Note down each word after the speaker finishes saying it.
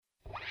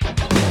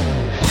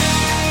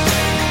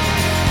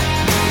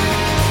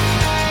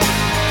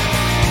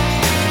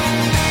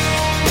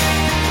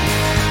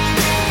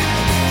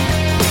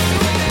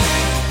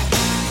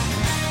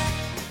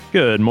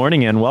Good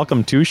morning and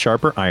welcome to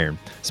Sharper Iron.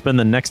 Spend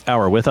the next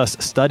hour with us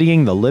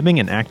studying the living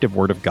and active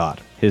Word of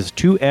God, His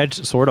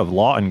two-edged sword of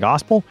law and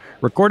gospel,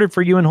 recorded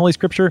for you in Holy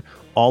Scripture,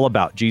 all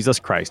about Jesus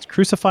Christ,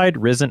 crucified,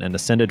 risen, and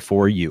ascended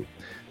for you.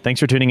 Thanks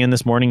for tuning in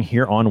this morning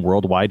here on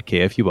Worldwide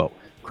KFUO.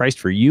 Christ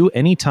for you,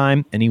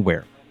 anytime,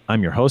 anywhere.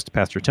 I'm your host,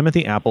 Pastor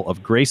Timothy Apple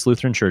of Grace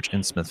Lutheran Church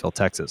in Smithville,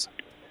 Texas.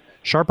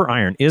 Sharper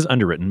Iron is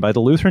underwritten by the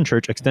Lutheran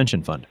Church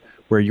Extension Fund,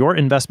 where your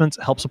investments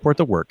help support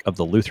the work of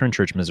the Lutheran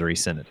Church Missouri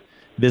Synod.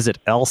 Visit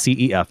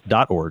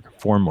lcef.org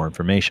for more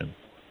information.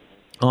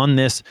 On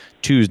this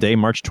Tuesday,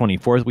 March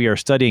 24th, we are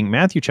studying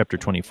Matthew chapter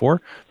 24,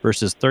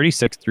 verses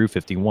 36 through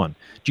 51.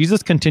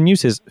 Jesus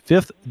continues his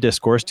fifth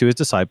discourse to his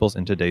disciples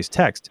in today's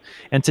text,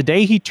 and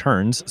today he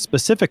turns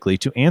specifically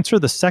to answer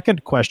the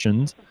second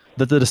questions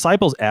that the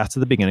disciples asked at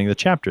the beginning of the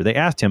chapter. They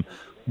asked him,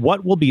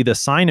 "What will be the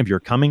sign of your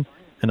coming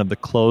and of the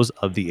close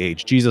of the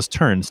age?" Jesus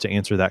turns to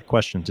answer that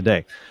question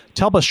today.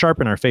 To help us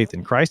sharpen our faith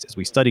in Christ as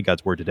we study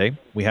God's Word today,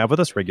 we have with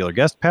us regular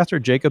guest, Pastor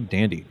Jacob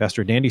Dandy.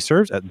 Pastor Dandy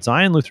serves at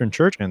Zion Lutheran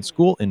Church and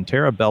School in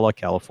Terra Bella,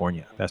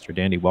 California. Pastor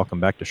Dandy, welcome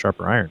back to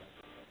Sharper Iron.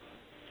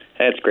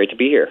 Hey, it's great to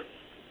be here.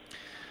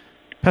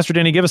 Pastor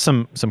Danny, give us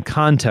some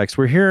context.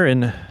 We're here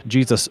in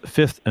Jesus'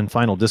 fifth and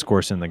final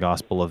discourse in the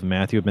Gospel of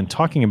Matthew. We've been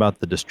talking about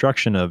the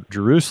destruction of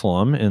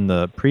Jerusalem in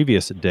the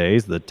previous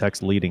days, the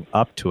text leading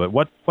up to it.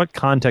 What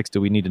context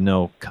do we need to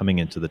know coming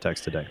into the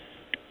text today?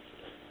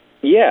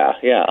 Yeah.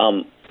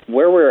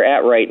 Where we're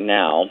at right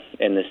now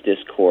in this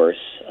discourse,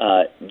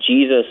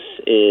 Jesus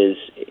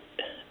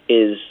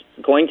is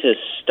going to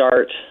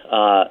start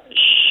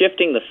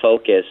shifting the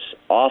focus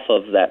off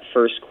of that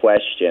first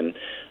question,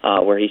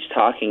 where he's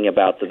talking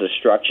about the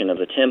destruction of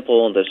the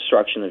temple and the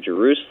destruction of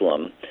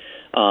Jerusalem.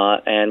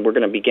 And we're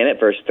going to begin at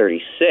verse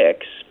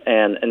 36.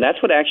 And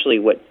that's what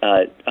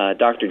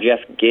Dr. Jeff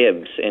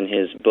Gibbs in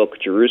his book,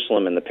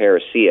 Jerusalem and the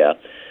Parousia,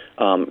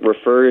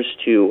 refers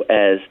to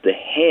as the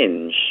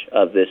hinge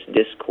of this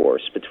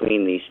discourse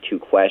between these two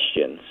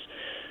questions.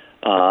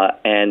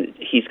 And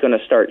he's going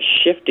to start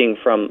shifting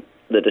from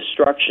the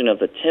destruction of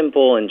the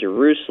temple in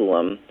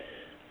Jerusalem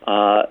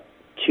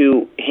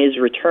to his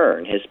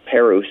return, his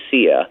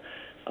parousia,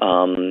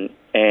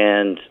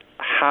 and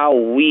how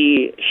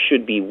we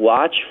should be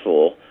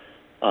watchful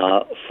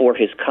for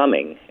his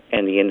coming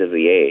and the end of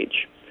the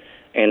age.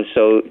 And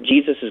so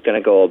Jesus is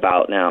going to go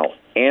about now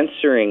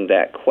answering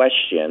that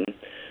question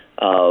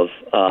of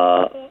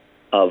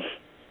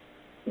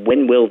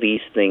when will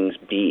these things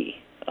be?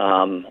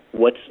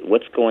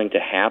 What's going to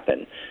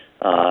happen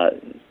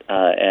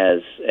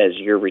as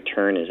your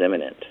return is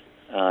imminent?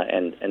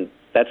 And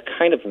that's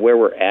kind of where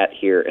we're at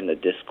here in the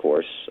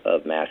discourse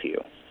of Matthew.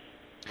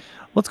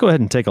 Let's go ahead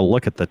and take a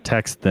look at the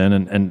text then,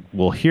 and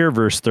we'll hear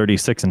verse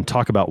 36 and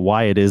talk about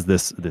why it is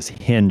this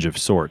hinge of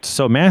sorts.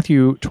 So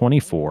Matthew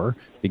 24,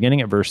 beginning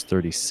at verse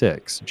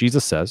 36,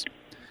 Jesus says,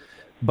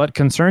 "But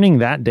concerning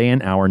that day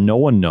and hour no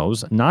one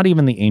knows, not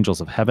even the angels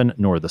of heaven,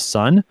 nor the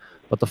Son,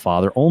 but the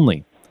Father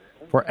only.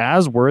 For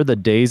as were the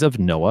days of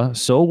Noah,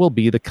 so will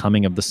be the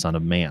coming of the Son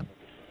of Man.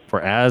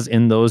 For as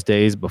in those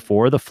days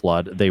before the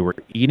flood, they were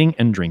eating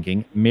and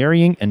drinking,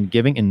 marrying and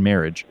giving in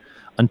marriage,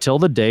 until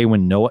the day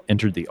when Noah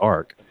entered the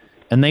ark.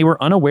 And they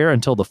were unaware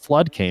until the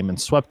flood came and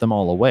swept them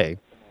all away.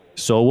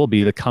 So will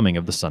be the coming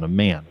of the Son of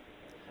Man.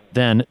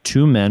 Then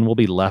 2 men will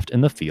be left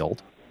in the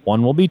field,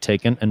 one will be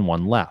taken and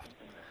one left.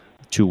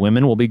 2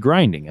 women will be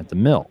grinding at the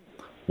mill,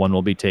 one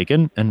will be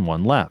taken and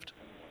one left.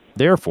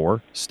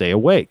 Therefore stay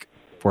awake,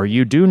 for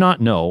you do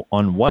not know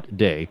on what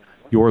day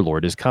your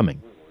Lord is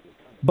coming.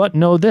 But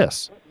know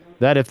this,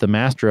 that if the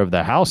master of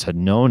the house had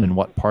known in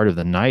what part of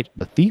the night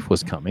the thief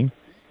was coming,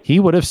 he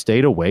would have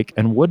stayed awake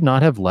and would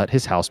not have let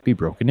his house be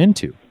broken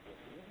into.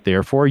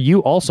 Therefore you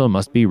also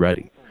must be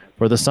ready,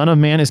 for the Son of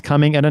Man is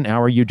coming at an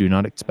hour you do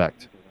not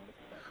expect.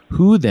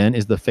 Who then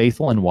is the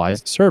faithful and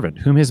wise servant,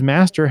 whom his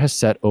master has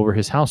set over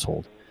his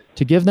household,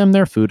 to give them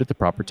their food at the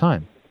proper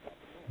time?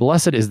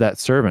 Blessed is that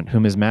servant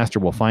whom his master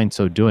will find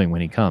so doing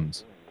when he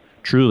comes.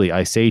 Truly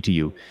I say to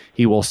you,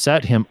 he will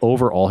set him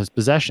over all his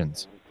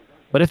possessions.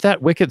 But if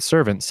that wicked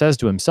servant says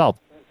to himself,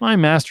 'My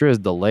master is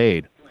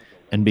delayed,'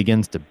 and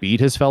begins to beat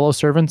his fellow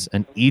servants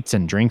and eats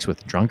and drinks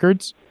with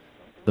drunkards,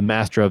 the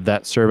master of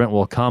that servant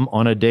will come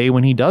on a day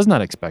when he does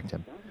not expect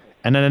him,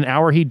 and at an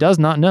hour he does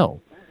not know,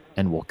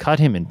 and will cut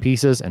him in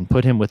pieces and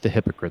put him with the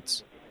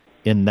hypocrites.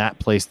 In that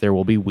place there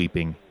will be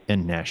weeping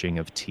and gnashing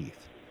of teeth."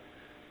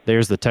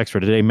 There's the text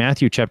for today,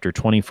 Matthew chapter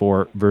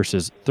 24,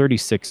 verses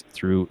 36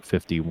 through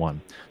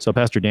 51. So,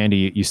 Pastor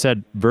Dandy, you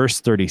said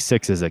verse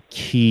 36 is a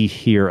key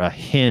here, a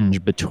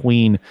hinge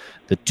between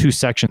the two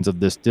sections of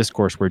this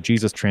discourse where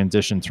Jesus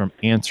transitions from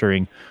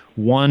answering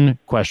one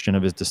question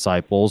of his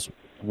disciples,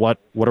 what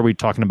are we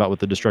talking about with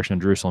the destruction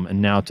of Jerusalem,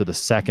 and now to the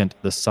second,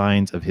 the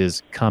signs of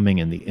his coming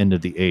and the end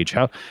of the age.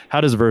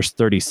 How does verse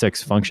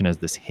 36 function as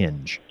this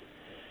hinge?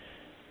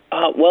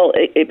 Well,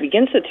 it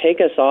begins to take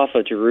us off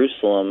of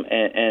Jerusalem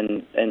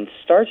and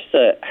starts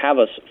to have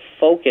us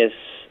focus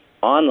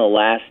on the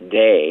last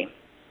day,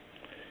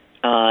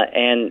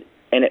 and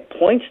it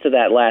points to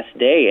that last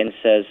day and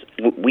says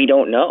we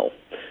don't know.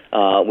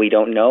 We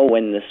don't know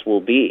when this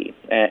will be.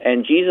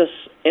 And Jesus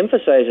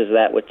emphasizes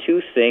that with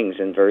two things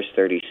in verse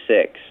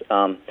 36.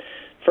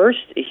 First,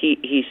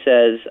 he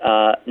says,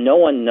 no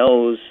one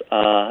knows,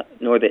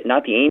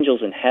 not the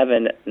angels in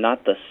heaven,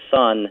 not the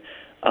Son,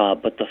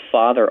 but the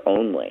Father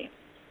only.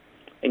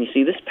 And you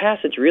see, this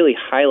passage really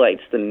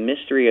highlights the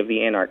mystery of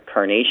the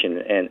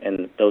incarnation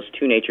and those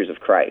two natures of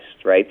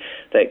Christ, right?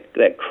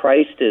 That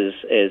Christ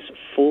is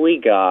fully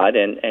God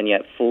and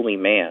yet fully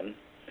man.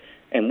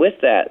 And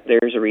with that,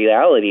 there's a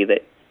reality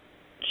that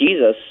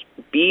Jesus,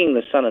 being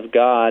the Son of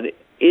God,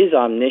 is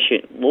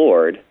omniscient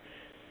Lord,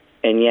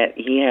 and yet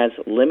he has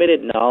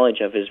limited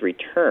knowledge of his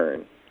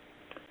return.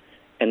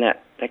 And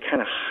that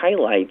kind of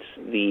highlights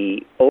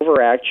the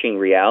overarching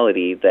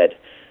reality that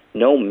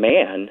no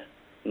man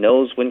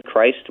knows when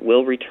Christ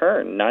will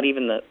return, not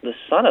even the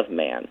Son of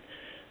Man.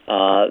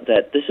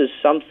 That this is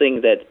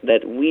something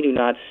that we do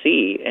not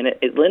see, and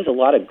it lends a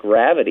lot of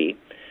gravity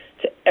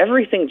to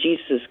everything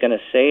Jesus is going to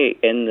say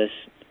in this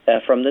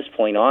from this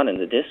point on in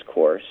the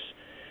discourse,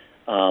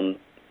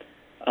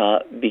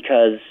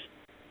 because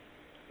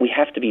we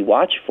have to be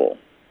watchful.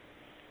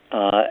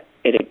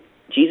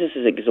 Jesus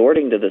is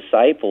exhorting the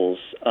disciples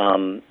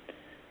to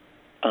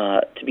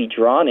be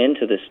drawn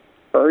into this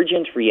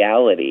urgent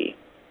reality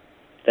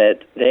that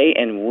they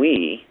and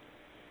we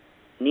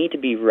need to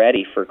be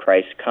ready for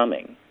Christ's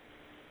coming.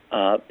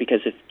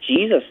 Because if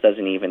Jesus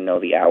doesn't even know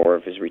the hour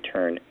of his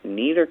return,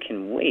 neither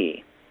can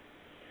we.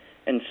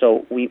 And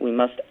so we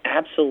must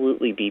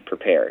absolutely be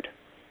prepared.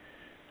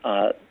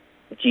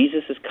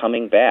 Jesus is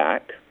coming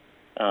back.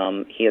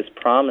 He has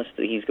promised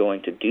that he's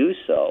going to do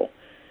so.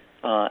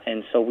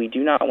 And so we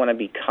do not want to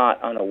be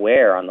caught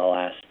unaware on the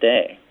last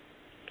day.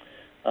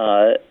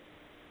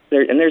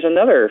 There's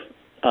another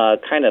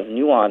kind of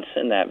nuance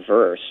in that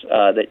verse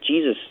that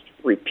Jesus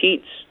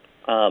repeats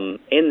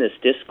in this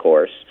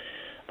discourse,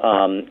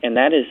 and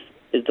that is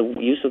the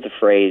use of the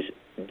phrase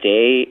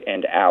day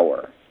and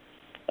hour.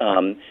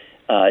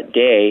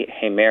 Day,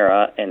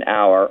 hemera, and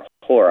hour,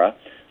 hora,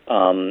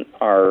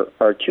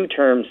 are two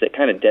terms that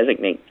kind of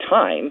designate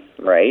time,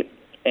 right?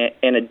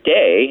 And a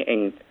day,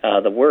 in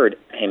the word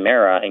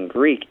hemera in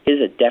Greek, is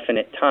a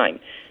definite time.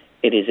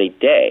 It is a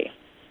day.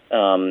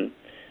 And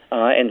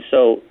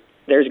so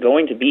there's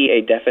going to be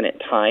a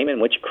definite time in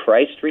which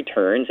Christ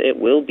returns. It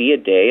will be a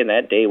day, and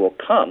that day will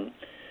come.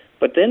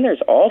 But then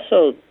there's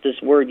also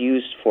this word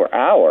used for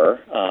hour,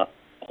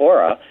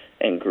 hora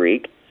in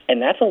Greek,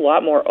 and that's a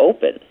lot more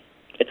open.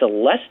 It's a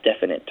less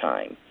definite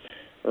time,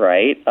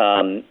 right?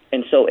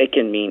 And so it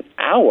can mean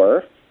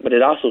hour, but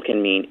it also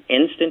can mean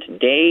instant,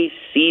 day,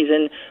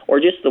 season,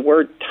 or just the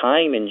word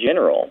time in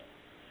general.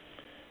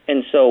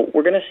 And so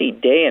we're going to see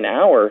day and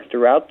hour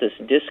throughout this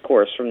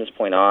discourse from this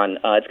point on.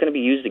 It's going to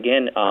be used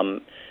again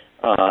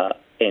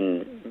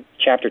in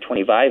chapter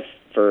 25,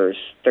 verse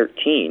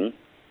 13.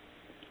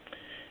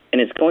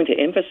 And it's going to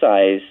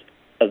emphasize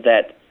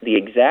that the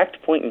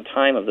exact point in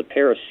time of the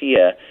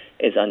parousia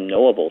is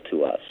unknowable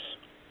to us.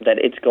 That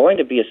it's going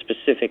to be a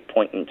specific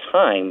point in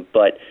time,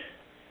 but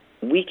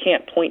we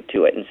can't point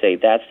to it and say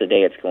that's the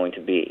day it's going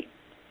to be.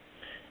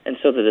 And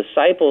so the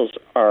disciples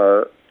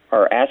are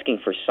asking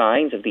for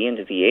signs of the end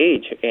of the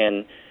age,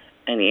 and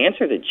the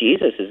answer that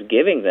Jesus is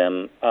giving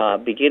them,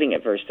 beginning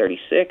at verse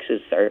 36,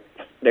 is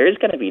there is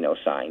going to be no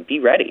sign. Be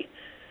ready.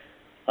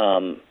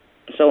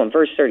 So in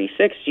verse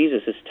 36,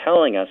 Jesus is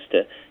telling us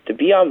to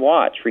be on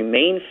watch,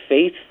 remain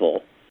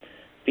faithful,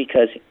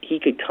 because he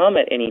could come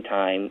at any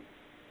time,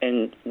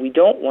 and we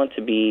don't want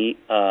to be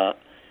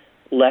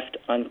left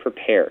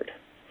unprepared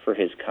for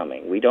his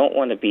coming. We don't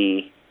want to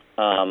be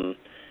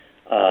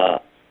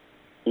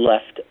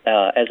left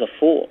as a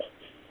fool,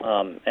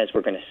 as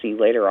we're going to see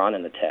later on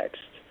in the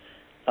text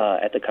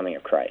at the coming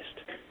of Christ.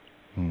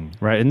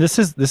 Right, and this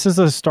is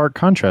a stark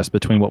contrast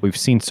between what we've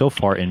seen so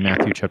far in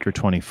Matthew chapter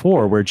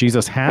 24, where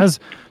Jesus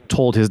has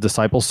told his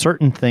disciples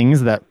certain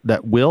things that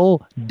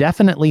will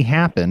definitely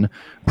happen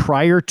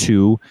prior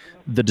to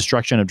the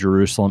destruction of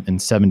Jerusalem in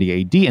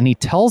 70 AD, and he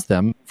tells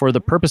them for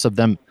the purpose of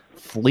them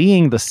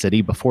fleeing the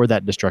city before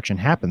that destruction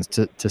happens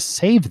to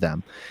save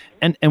them.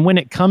 And when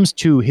it comes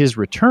to his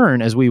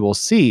return, as we will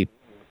see,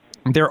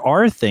 there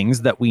are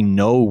things that we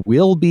know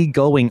will be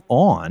going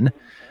on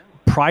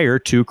prior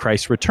to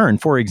Christ's return.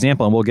 For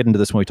example, and we'll get into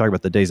this when we talk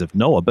about the days of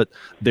Noah, but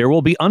there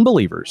will be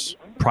unbelievers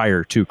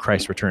prior to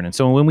Christ's return. And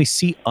so when we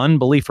see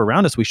unbelief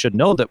around us, we should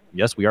know that,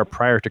 yes, we are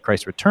prior to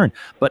Christ's return,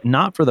 but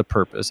not for the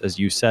purpose, as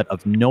you said,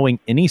 of knowing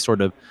any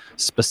sort of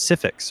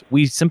specifics.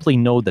 We simply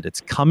know that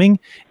it's coming,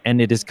 and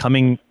it is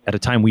coming at a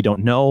time we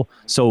don't know.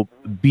 So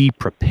be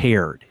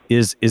prepared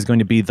is going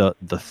to be the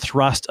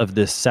thrust of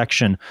this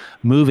section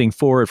moving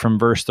forward from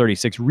verse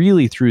 36,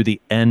 really through the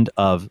end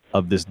of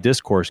this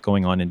discourse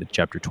going on into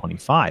chapter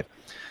 25.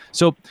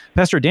 So,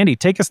 Pastor Dandy,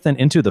 take us then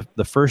into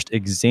the first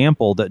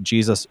example that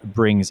Jesus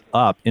brings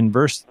up. In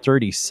verse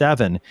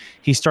 37,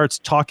 he starts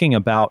talking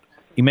about,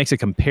 he makes a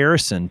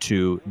comparison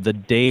to the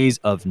days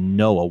of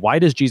Noah. Why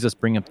does Jesus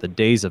bring up the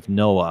days of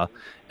Noah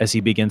as he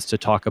begins to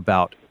talk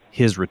about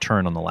his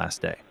return on the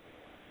last day?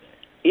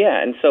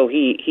 Yeah, and so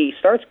he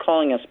starts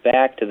calling us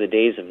back to the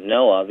days of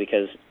Noah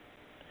because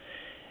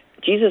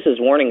Jesus is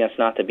warning us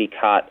not to be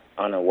caught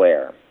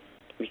unaware,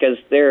 because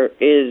there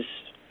is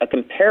a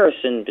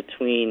comparison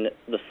between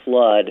the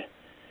flood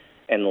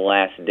and the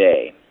last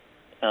day.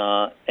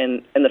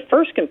 And the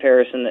first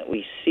comparison that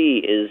we see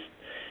is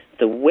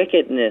the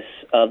wickedness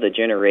of the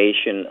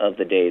generation of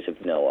the days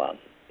of Noah.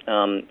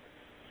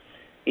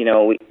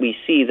 We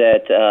see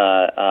that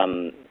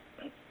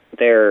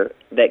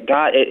that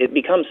God, it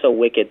becomes so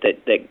wicked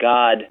that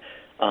God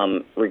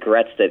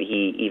regrets that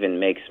He even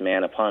makes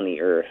man upon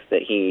the earth,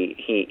 that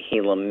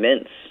He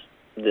laments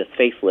the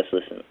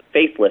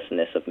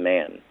faithlessness of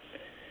man.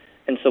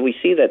 And so we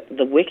see that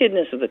the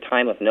wickedness of the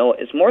time of Noah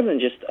is more than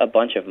just a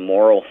bunch of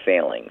moral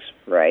failings,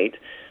 right?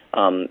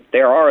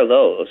 There are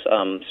those.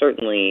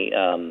 Certainly,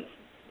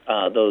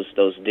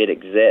 those did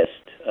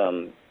exist,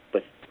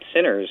 with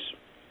sinners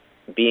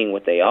being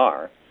what they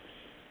are.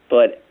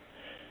 But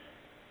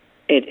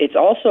it's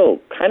also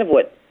kind of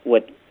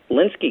what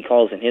Linsky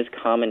calls in his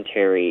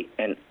commentary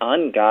an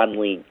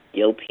ungodly,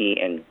 guilty,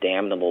 and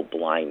damnable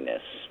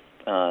blindness.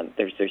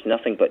 There's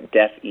nothing but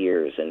deaf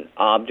ears and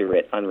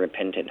obdurate,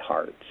 unrepentant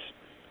hearts.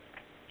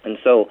 And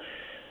so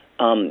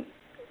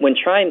when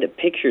trying to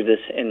picture this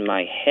in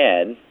my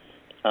head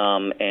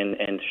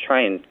and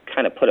try and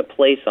kind of put a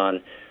place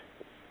on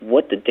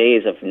what the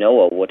days of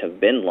Noah would have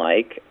been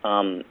like,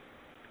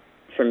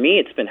 for me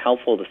it's been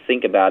helpful to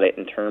think about it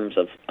in terms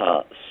of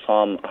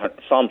Psalm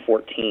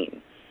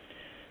 14,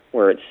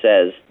 where it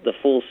says, "The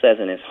fool says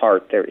in his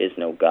heart, there is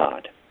no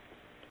God."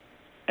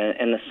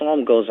 And the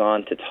psalm goes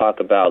on to talk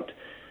about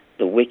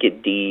the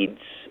wicked deeds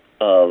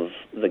of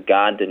the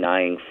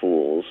God-denying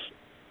fools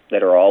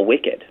that are all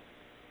wicked.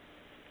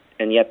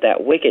 And yet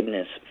that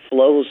wickedness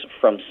flows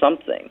from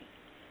something,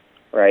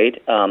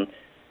 right? And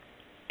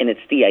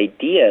it's the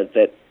idea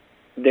that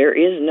there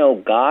is no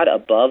God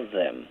above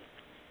them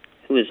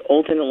who is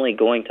ultimately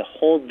going to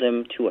hold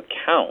them to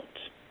account.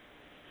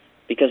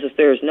 Because if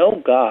there is no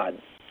God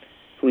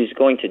who is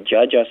going to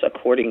judge us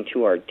according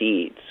to our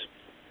deeds,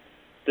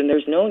 then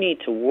there's no need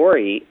to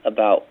worry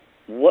about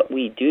what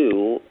we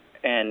do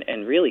and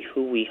really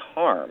who we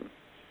harm,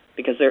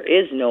 because there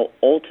is no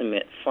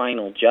ultimate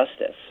final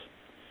justice.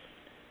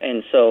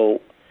 And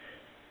so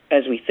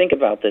as we think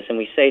about this and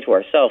we say to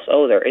ourselves,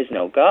 oh, there is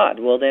no God,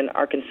 well, then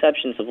our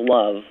conceptions of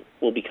love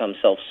will become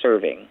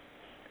self-serving.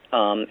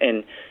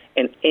 And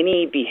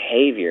any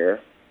behavior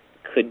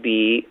could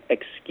be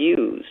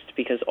excused,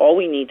 because all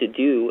we need to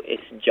do is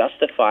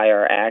justify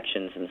our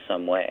actions in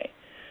some way,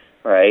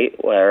 right?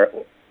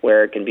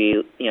 Where it can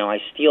be, I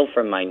steal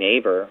from my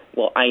neighbor,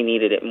 well, I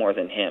needed it more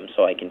than him,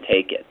 so I can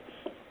take it.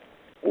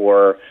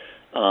 Or,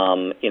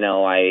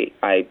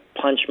 I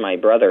punch my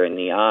brother in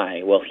the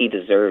eye, well, he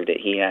deserved it,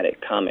 he had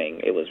it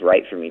coming, it was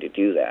right for me to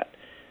do that.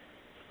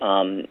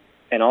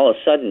 And all of a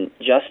sudden,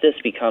 justice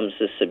becomes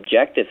a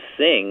subjective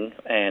thing,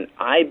 and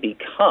I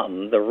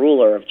become the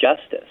ruler of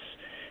justice,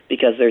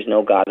 because there's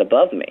no God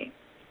above me.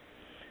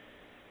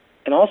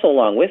 And also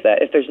along with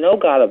that, if there's no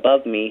God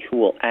above me who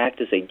will act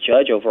as a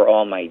judge over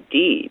all my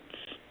deeds,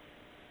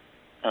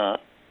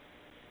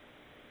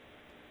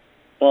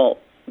 well,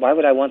 why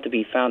would I want to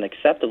be found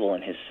acceptable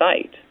in His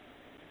sight?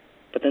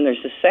 But then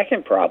there's the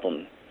second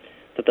problem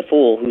that the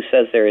fool who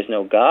says there is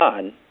no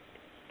God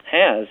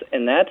has,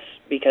 and that's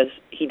because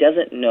he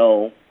doesn't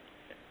know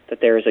that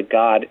there is a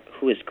God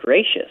who is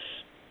gracious.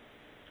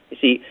 You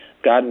see,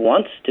 God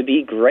wants to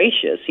be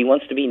gracious. He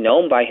wants to be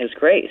known by His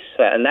grace.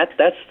 And that's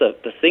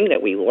the thing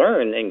that we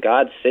learn in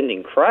God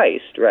sending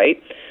Christ, right,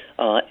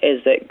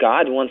 is that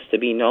God wants to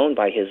be known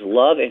by His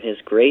love and His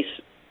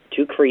grace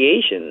to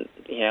creation.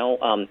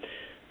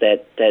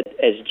 That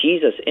as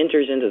Jesus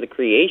enters into the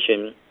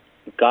creation,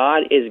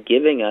 God is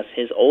giving us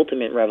His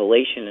ultimate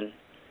revelation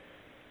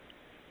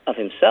of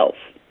Himself.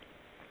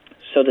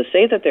 So to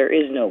say that there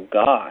is no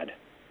God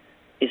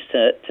is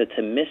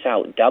to miss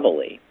out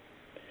doubly.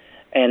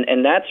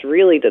 And that's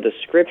really the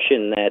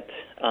description that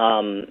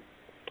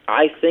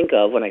I think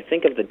of when I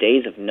think of the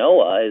days of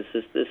Noah, is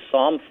this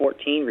Psalm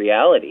 14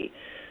 reality,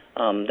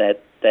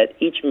 that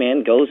each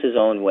man goes his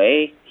own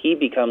way. He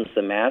becomes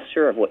the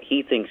master of what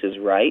he thinks is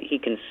right. He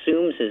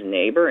consumes his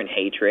neighbor in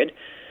hatred,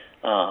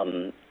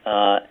 and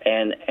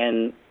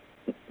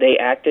they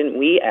act and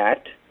we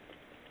act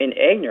in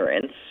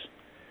ignorance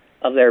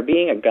of there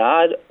being a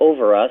God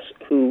over us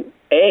who,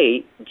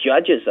 A,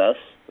 judges us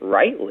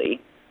rightly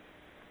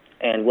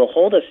and will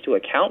hold us to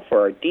account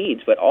for our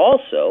deeds, but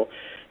also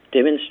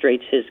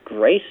demonstrates His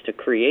grace to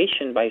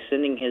creation by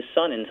sending His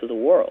Son into the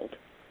world.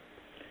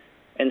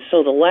 And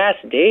so the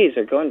last days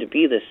are going to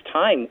be this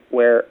time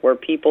where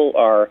people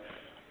are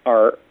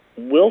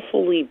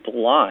willfully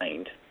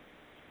blind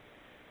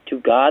to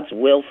God's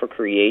will for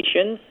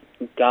creation,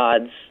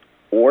 God's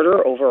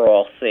order over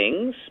all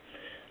things,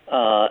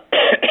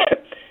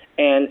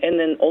 and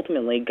then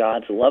ultimately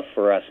God's love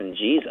for us in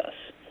Jesus.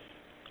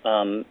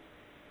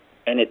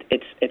 And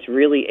it's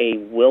really a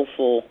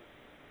willful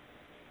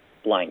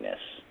blindness.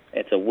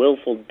 It's a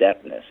willful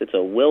deafness. It's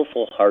a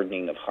willful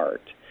hardening of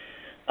heart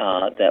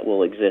that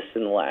will exist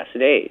in the last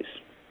days.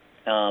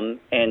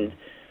 And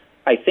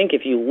I think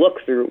if you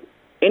look through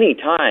any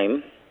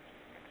time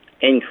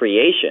in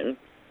creation,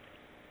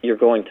 you're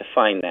going to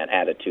find that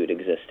attitude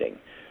existing,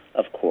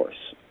 of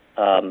course.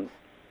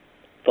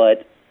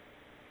 But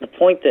the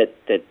point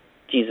that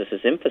Jesus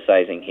is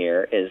emphasizing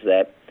here is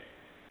that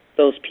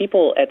those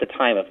people at the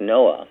time of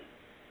Noah,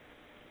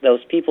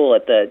 those people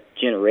at the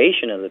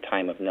generation of the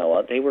time of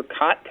Noah, they were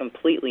caught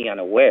completely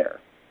unaware.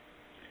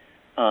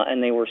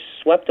 And they were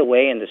swept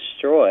away and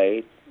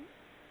destroyed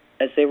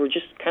as they were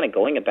just kind of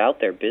going about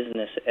their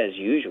business as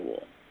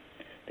usual.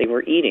 They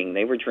were eating,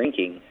 they were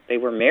drinking, they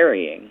were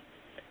marrying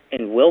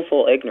in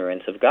willful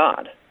ignorance of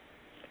God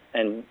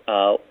and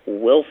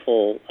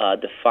willful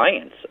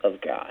defiance of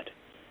God.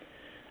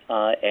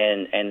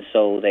 And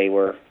so they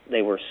were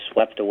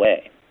swept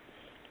away.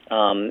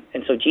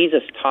 And so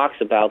Jesus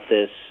talks about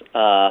this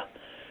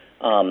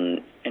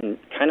in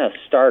kind of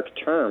stark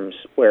terms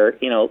where,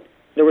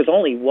 there was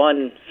only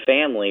one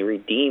family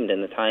redeemed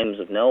in the times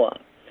of Noah.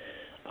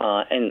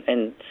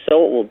 And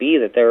so it will be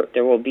that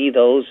there will be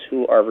those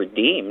who are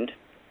redeemed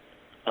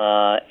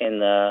in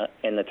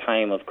the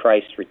time of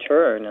Christ's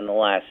return in the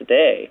last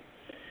day.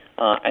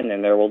 And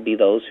then there will be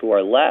those who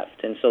are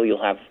left. And so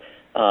you'll have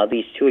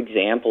these two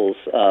examples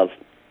of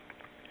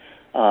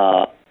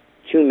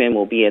two men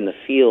will be in the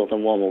field,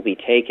 and one will be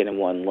taken and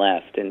one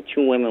left. And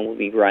two women will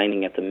be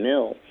grinding at the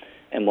mill,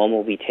 and one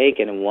will be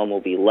taken and one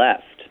will be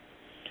left.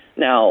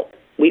 Now,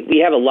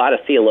 we have a lot of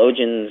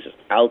theologians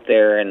out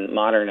there in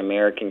modern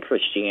American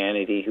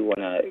Christianity who want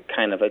to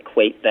kind of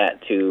equate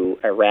that to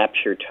a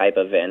rapture type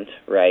event,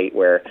 right,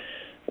 where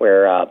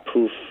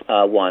poof,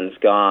 one's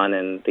gone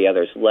and the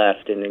other's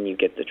left, and then you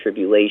get the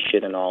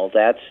tribulation and all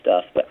that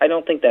stuff. But I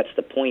don't think that's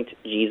the point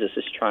Jesus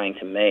is trying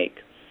to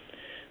make.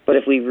 But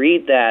if we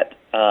read that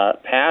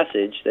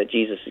passage that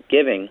Jesus is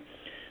giving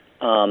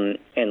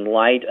in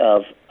light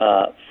of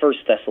 1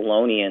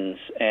 Thessalonians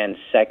and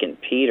 2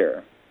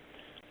 Peter,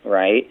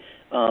 right?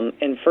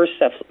 In 1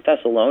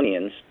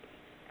 Thessalonians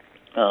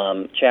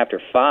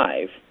chapter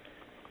 5,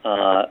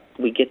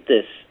 we get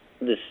this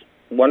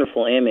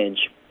wonderful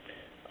image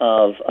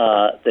of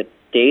the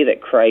day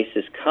that Christ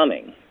is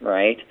coming,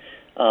 right?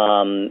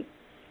 And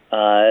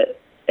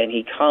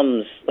he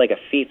comes like a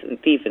thief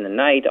in the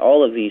night,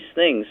 all of these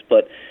things.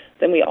 But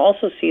then we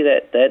also see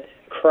that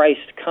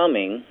Christ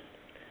coming,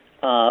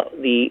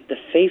 the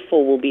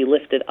faithful will be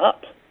lifted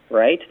up,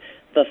 right?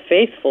 The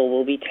faithful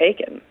will be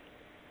taken.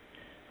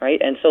 Right?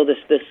 And so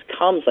this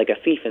comes like a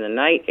thief in the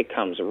night. It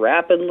comes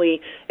rapidly.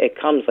 It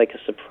comes like a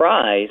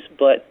surprise.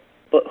 But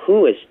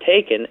who is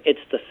taken? It's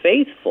the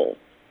faithful.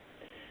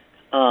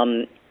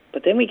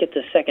 But then we get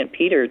to 2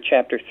 Peter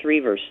chapter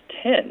 3, verse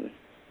 10.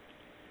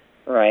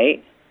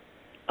 Right?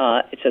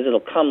 It says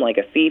it'll come like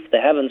a thief. The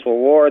heavens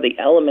will roar. The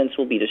elements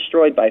will be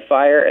destroyed by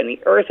fire, and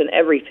the earth and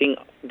everything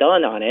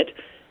done on it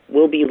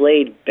will be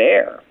laid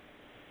bare.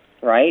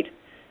 Right?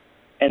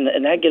 And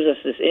that gives us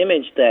this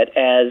image that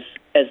as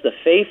the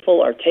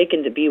faithful are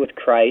taken to be with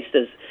Christ,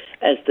 as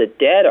the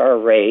dead are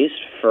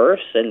raised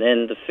first, and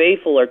then the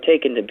faithful are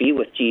taken to be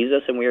with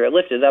Jesus, and we are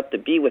lifted up to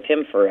be with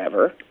him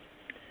forever,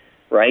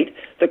 right?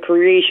 The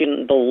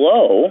creation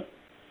below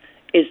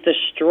is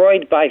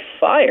destroyed by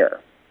fire.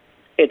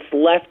 It's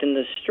left in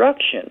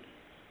destruction.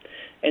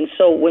 And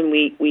so when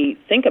we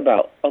think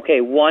about, okay,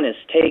 one is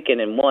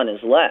taken and one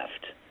is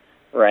left,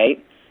 right?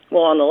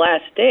 Well, on the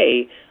last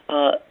day,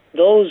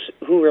 those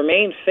who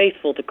remain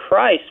faithful to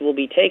Christ will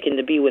be taken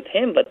to be with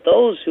him, but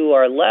those who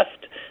are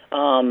left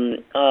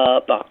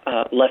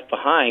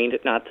behind,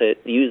 not to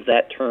use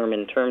that term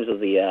in terms of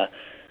the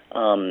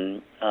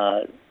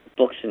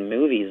books and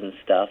movies and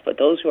stuff, but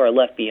those who are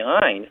left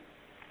behind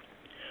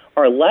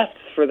are left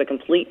for the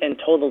complete and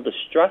total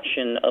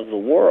destruction of the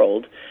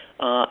world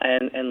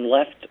and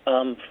left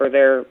for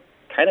their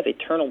kind of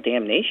eternal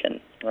damnation,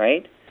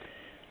 right?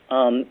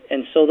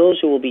 And so those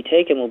who will be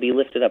taken will be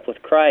lifted up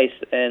with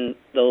Christ, and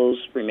those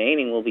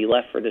remaining will be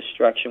left for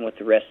destruction with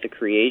the rest of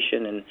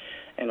creation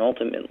and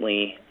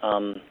ultimately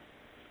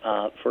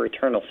for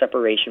eternal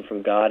separation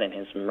from God and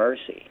his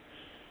mercy.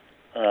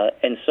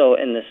 And so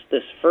in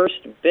this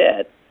first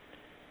bit,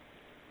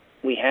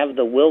 we have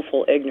the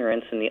willful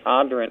ignorance and the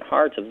obdurate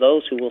hearts of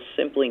those who will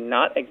simply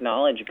not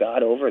acknowledge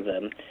God over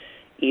them,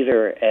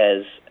 either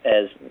as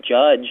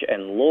judge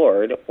and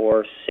Lord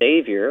or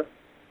Savior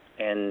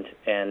and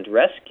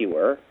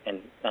rescuer,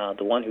 and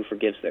the one who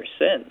forgives their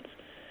sins.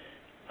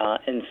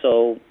 And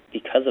so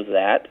because of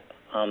that,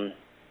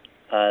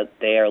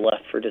 they are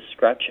left for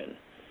destruction.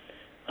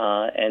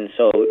 And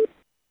so it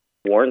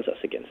warns us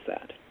against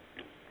that.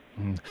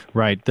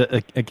 Right.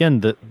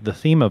 The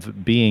theme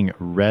of being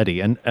ready,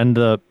 and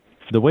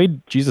the way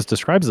Jesus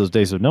describes those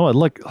days of Noah,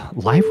 look,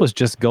 life was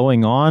just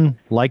going on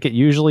like it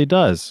usually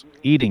does.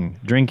 Eating,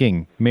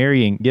 drinking,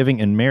 marrying, giving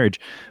in marriage.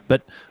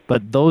 But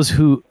those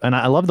who, and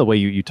I love the way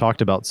you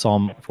talked about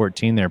Psalm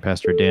 14 there,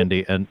 Pastor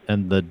Dandy, and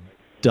the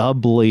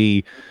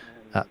doubly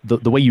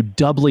the way you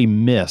doubly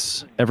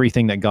miss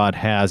everything that God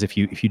has if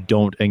you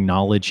don't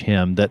acknowledge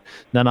Him. That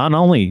not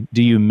only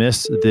do you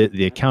miss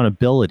the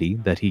accountability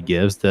that He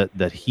gives,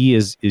 that He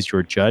is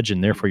your judge,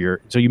 and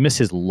therefore so you miss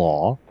His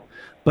law,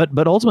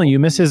 but ultimately you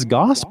miss His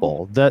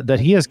gospel, that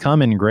He has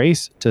come in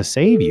grace to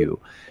save you.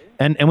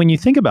 And when you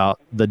think about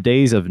the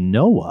days of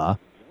Noah,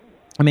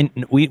 I mean,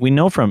 we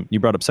know from, you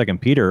brought up Second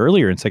Peter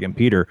earlier, in Second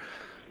Peter,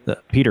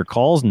 that Peter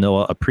calls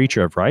Noah a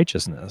preacher of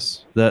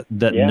righteousness, that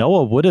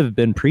Noah would have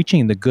been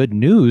preaching the good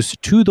news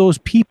to those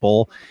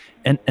people,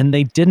 and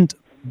they didn't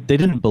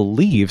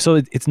believe. So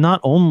it's not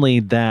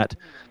only that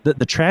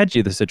the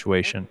tragedy of the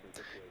situation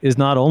is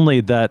not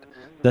only that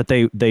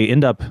they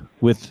end up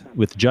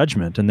with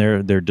judgment and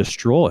they're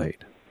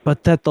destroyed,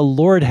 but that the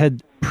Lord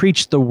had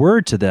preached the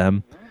word to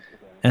them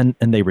and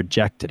they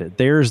rejected it.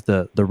 There's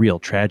the real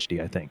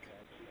tragedy, I think.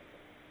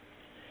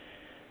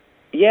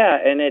 Yeah,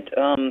 and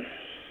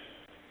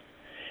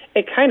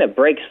it kind of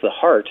breaks the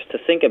heart to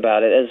think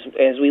about it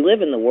as we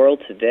live in the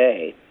world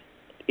today,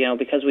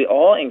 because we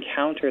all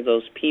encounter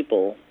those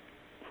people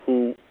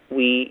who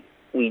we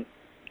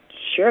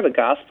share the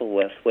gospel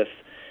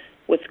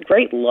with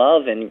great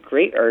love and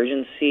great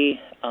urgency.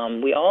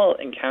 We all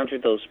encounter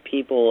those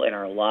people in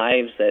our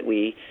lives that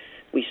we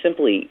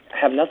simply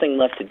have nothing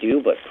left to do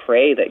but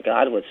pray that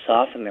God would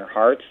soften their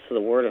hearts to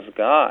the Word of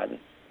God.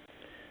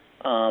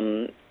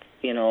 And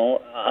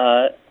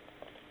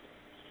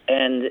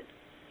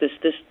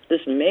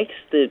this makes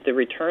the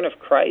return of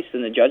Christ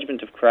and the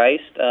judgment of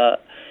Christ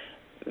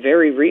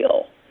very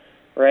real,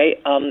 right?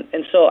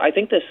 And so I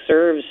think this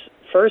serves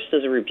first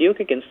as a rebuke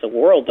against the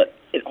world, but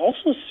it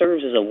also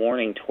serves as a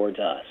warning towards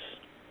us,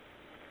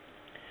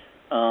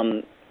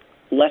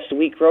 lest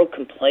we grow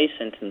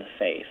complacent in the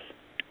faith,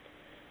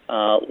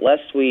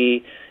 lest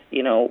we,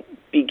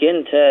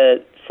 begin to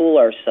fool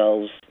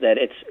ourselves that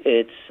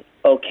it's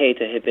okay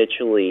to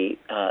habitually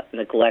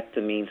neglect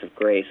the means of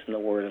grace and the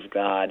Word of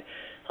God,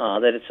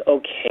 that it's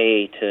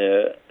okay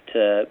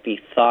to be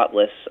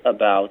thoughtless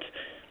about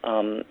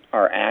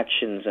our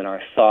actions and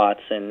our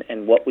thoughts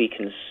and what we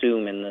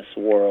consume in this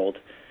world,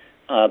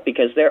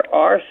 because there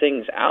are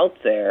things out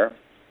there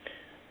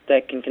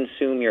that can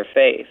consume your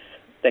faith,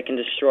 that can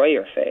destroy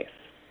your faith.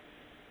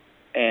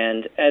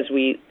 And as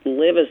we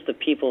live as the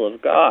people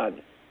of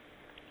God,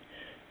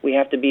 we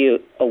have to be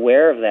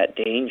aware of that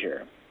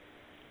danger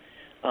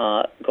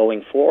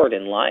going forward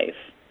in life.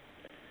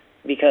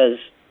 Because,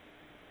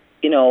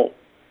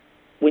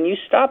 when you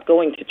stop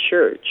going to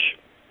church,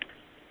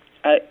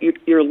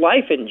 your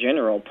life in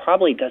general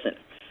probably doesn't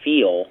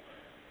feel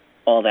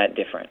all that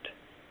different.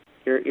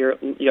 Your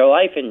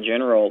life in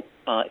general,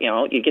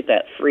 you get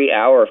that free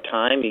hour of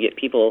time. You get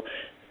people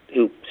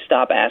who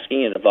stop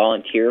asking you to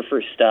volunteer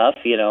for stuff.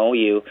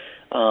 You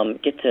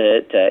get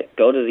to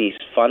go to these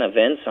fun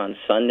events on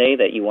Sunday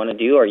that you want to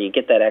do, or you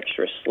get that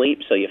extra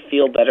sleep so you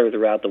feel better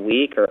throughout the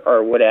week,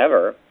 or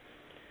whatever.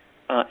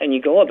 And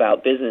you go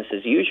about business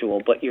as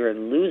usual, but you're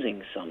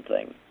losing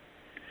something.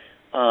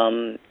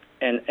 And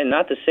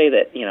not to say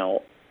that,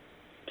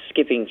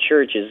 skipping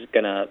church is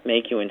going to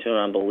make you into an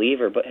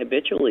unbeliever, but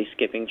habitually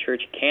skipping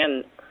church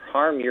can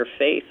harm your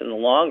faith in the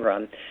long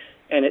run,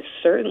 and it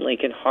certainly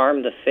can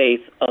harm the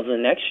faith of the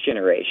next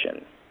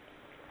generation.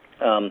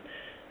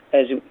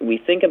 As we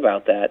think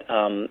about that,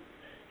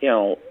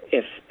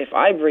 if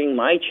I bring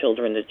my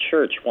children to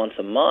church once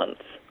a month,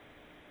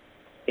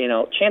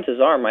 chances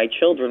are my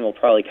children will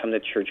probably come to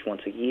church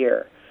once a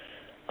year.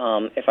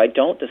 If I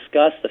don't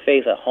discuss the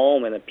faith at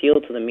home and appeal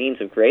to the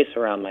means of grace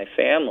around my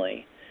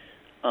family,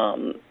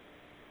 my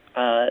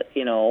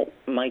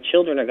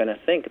children are going to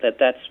think that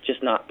that's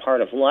just not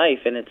part of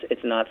life, and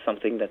it's not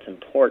something that's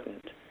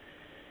important.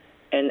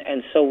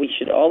 And so we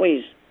should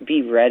always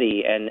be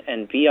ready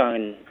and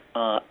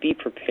be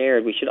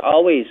prepared. We should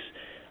always,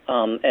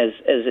 as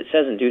it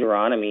says in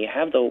Deuteronomy,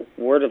 have the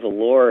word of the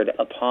Lord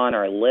upon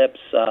our lips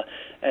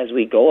as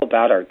we go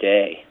about our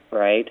day,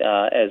 right?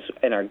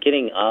 And our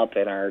getting up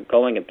and our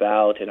going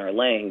about and our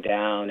laying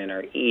down and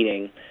our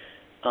eating,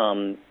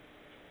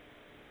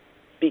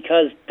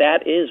 because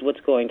that is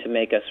what's going to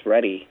make us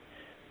ready.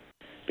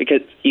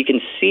 Because you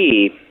can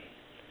see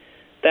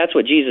that's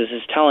what Jesus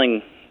is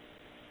telling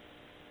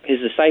his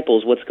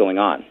disciples what's going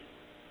on.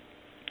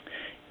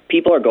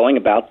 People are going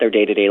about their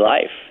day-to-day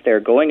life. They're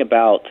going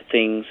about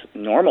things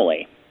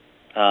normally.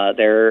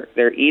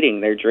 They're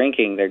eating, they're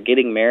drinking, they're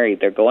getting married,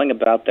 they're going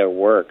about their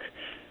work.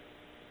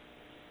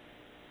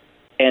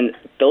 And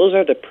those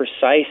are the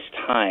precise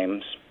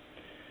times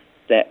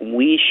that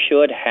we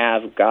should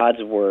have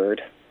God's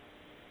word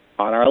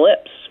on our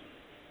lips.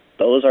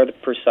 Those are the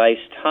precise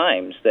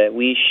times that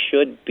we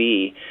should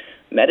be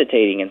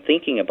meditating and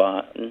thinking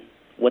about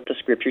what the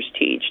Scriptures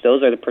teach.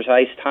 Those are the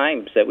precise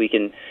times that we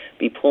can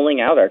be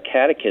pulling out our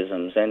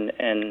catechisms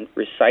and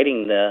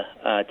reciting the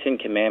Ten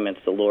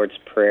Commandments, the Lord's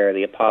Prayer,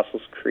 the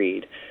Apostles'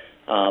 Creed,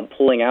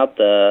 pulling out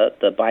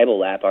the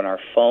Bible app on our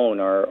phone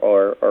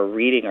or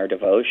reading our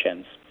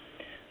devotions.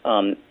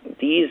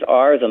 These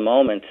are the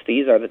moments,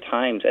 these are the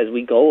times as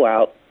we go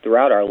out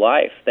throughout our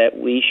life that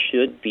we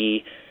should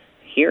be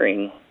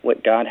hearing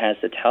what God has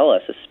to tell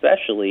us,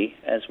 especially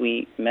as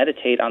we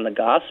meditate on the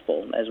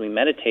gospel, as we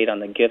meditate on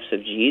the gifts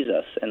of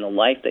Jesus and the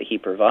life that he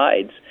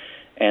provides,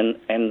 and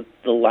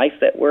the life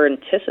that we're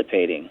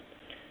anticipating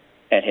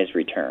at his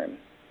return.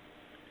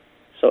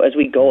 So as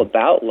we go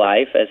about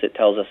life, as it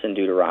tells us in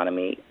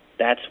Deuteronomy,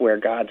 that's where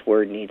God's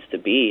word needs to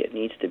be. It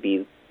needs to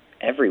be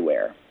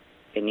everywhere.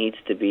 It needs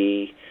to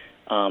be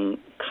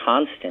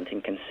constant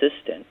and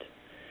consistent,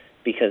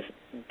 because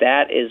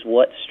that is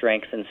what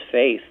strengthens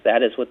faith.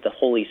 That is what the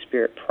Holy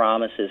Spirit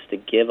promises to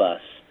give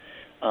us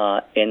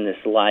in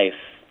this life,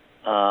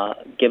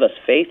 give us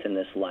faith in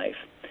this life,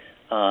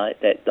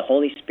 that the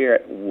Holy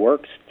Spirit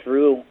works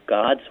through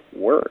God's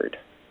word.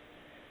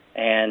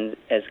 And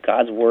as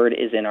God's word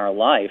is in our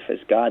life, as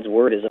God's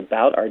word is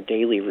about our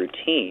daily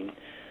routine,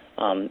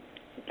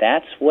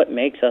 that's what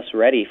makes us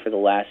ready for the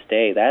last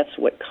day. That's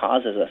what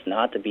causes us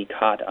not to be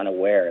caught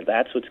unaware.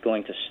 That's what's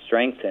going to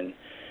strengthen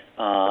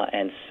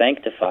and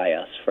sanctify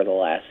us for the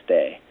last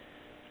day.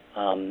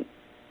 And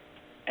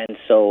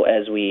so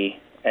as we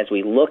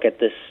look at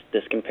this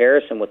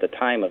comparison with the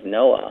time of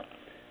Noah,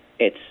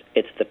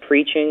 it's the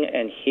preaching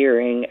and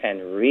hearing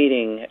and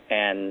reading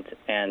and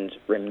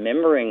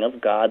remembering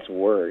of God's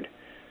word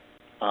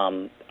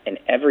in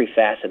every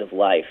facet of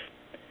life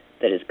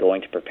that is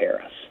going to prepare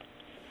us.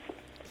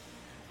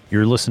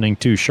 You're listening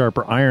to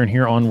Sharper Iron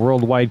here on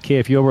Worldwide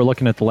KFUO. We're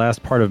looking at the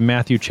last part of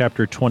Matthew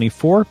chapter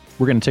 24.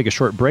 We're going to take a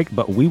short break,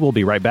 but we will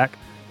be right back.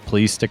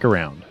 Please stick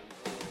around.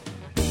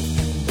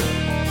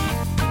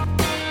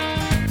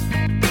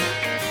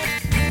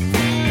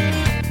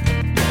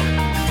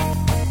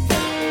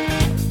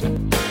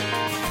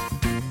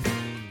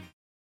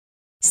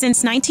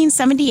 Since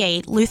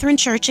 1978, Lutheran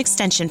Church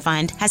Extension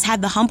Fund has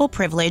had the humble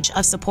privilege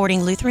of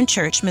supporting Lutheran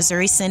Church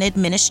Missouri Synod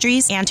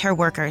ministries and her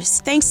workers.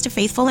 Thanks to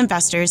faithful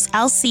investors,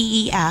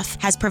 LCEF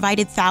has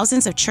provided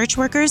thousands of church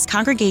workers,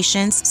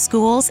 congregations,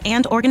 schools,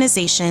 and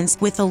organizations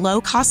with the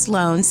low-cost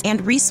loans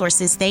and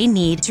resources they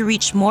need to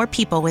reach more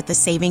people with the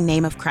saving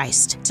name of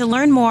Christ. To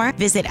learn more,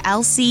 visit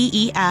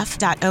lcef.org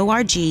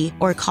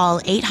or call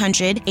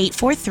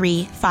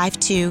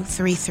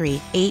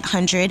 800-843-5233,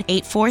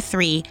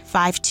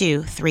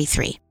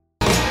 800-843-5233.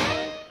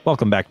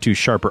 Welcome back to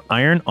Sharper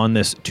Iron. On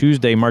this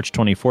Tuesday, March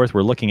 24th,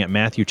 we're looking at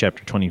Matthew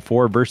chapter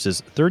 24,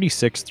 verses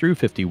 36 through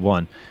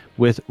 51,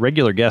 with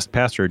regular guest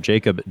Pastor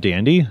Jacob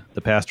Dandy, the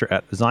pastor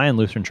at Zion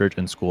Lutheran Church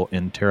and School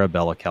in Terra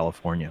Bella,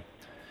 California.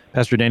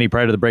 Pastor Dandy,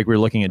 prior to the break, we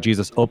were looking at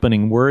Jesus'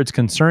 opening words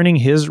concerning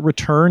his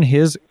return,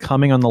 his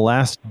coming on the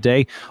last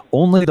day.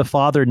 Only the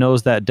Father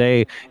knows that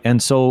day.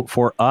 And so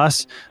for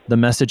us, the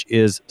message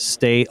is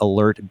stay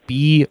alert,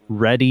 be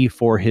ready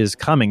for his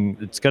coming.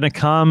 It's going to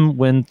come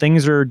when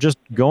things are just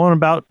going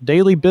about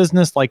daily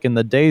business, like in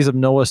the days of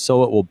Noah,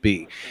 so it will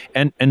be.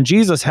 And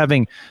Jesus,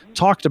 having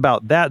talked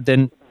about that,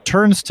 then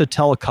turns to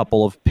tell a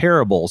couple of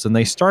parables, and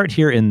they start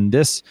here in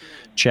this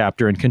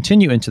chapter and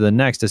continue into the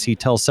next as he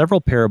tells several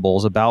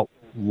parables about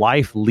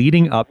life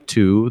leading up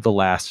to the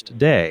last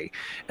day.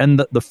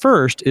 And the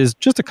first is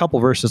just a couple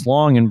verses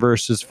long in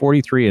verses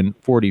 43 and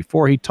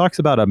 44. He talks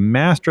about a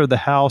master of the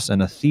house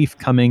and a thief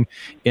coming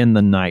in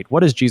the night.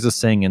 What is Jesus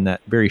saying in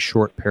that very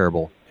short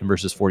parable in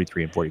verses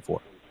 43 and 44?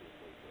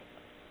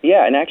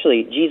 Yeah, and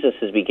actually Jesus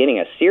is beginning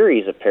a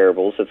series of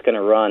parables that's going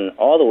to run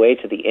all the way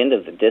to the end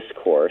of the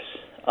discourse.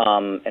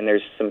 And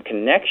there's some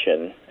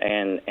connection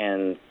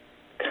and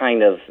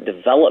kind of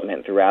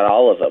development throughout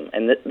all of them.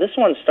 And this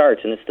one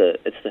starts, and it's the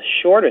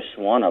shortest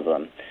one of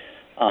them,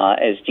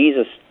 as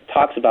Jesus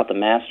talks about the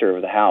master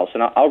of the house.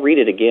 And I'll read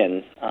it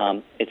again.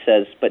 It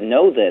says, "But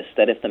know this,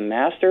 that if the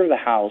master of the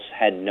house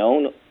had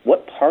known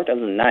what part of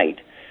the night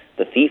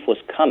the thief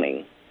was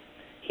coming,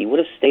 he would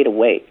have stayed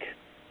awake,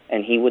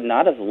 and he would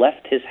not have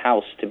left his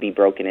house to be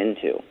broken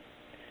into.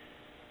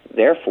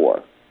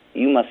 Therefore,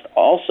 you must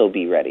also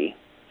be ready,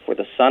 for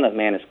the Son of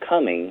Man is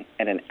coming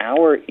at an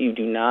hour you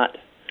do not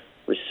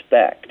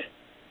expect.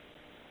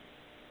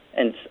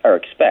 And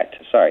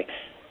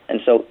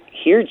so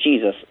here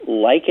Jesus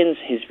likens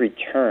his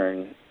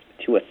return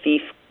to a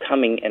thief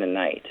coming in a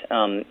night.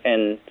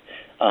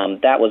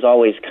 That was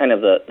always kind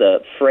of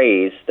the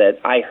phrase that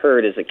I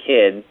heard as a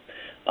kid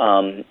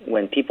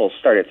when people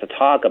started to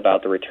talk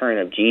about the return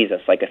of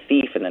Jesus, like a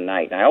thief in the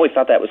night. And I always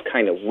thought that was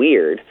kind of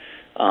weird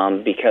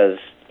because,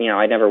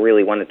 I never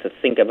really wanted to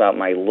think about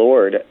my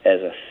Lord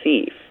as a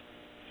thief.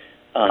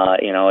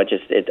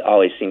 It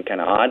always seemed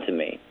kind of odd to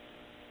me.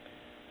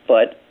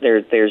 But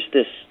there's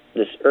this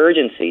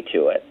urgency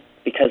to it,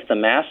 because the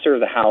master of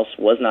the house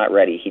was not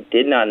ready. He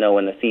did not know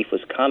when the thief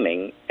was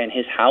coming, and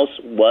his house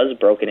was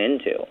broken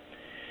into.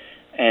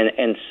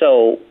 And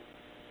so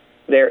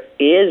there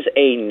is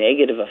a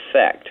negative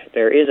effect.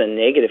 There is a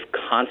negative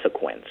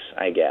consequence,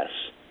 I guess,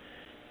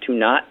 to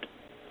not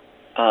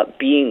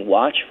being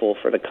watchful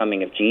for the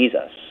coming of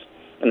Jesus.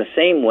 In the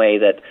same way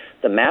that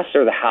the master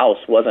of the house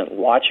wasn't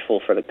watchful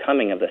for the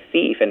coming of the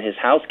thief, and his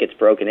house gets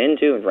broken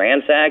into and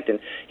ransacked, and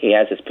he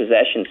has his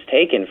possessions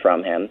taken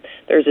from him,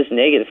 there's this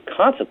negative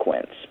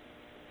consequence,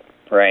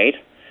 right,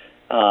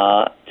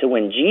 to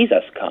when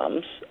Jesus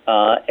comes,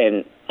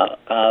 and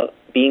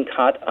being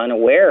caught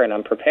unaware and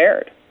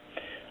unprepared.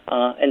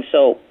 And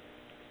so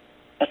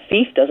a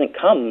thief doesn't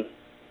come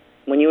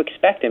when you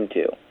expect him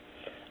to.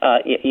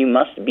 You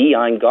must be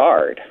on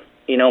guard.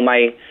 You know,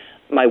 my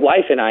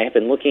wife and I have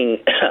been looking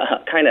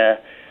kind of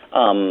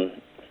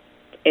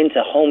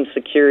into home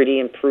security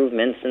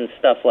improvements and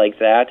stuff like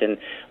that, and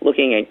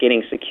looking at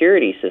getting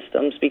security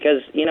systems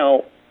because, you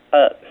know,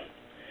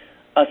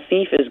 a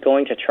thief is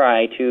going to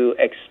try to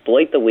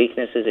exploit the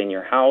weaknesses in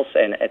your house,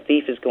 and a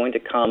thief is going to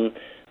come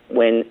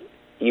when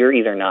you're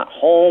either not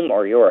home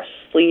or you're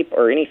asleep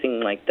or anything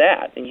like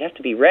that, and you have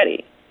to be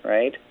ready,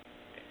 right?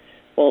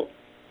 Well,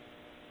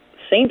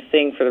 same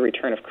thing for the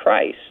return of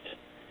Christ,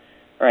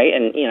 right?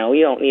 And, you know,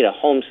 you don't need a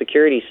home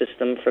security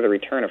system for the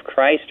return of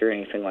Christ or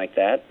anything like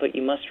that, but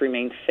you must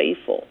remain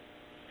faithful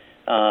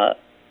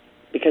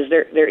because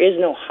there is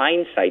no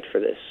hindsight for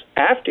this.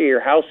 After your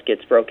house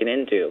gets broken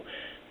into,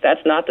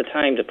 that's not the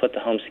time to put the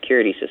home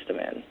security system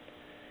in.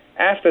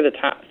 After the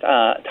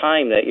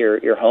time that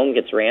your home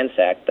gets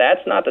ransacked,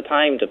 that's not the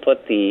time to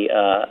put the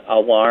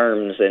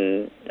alarms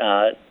and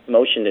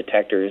motion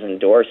detectors and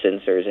door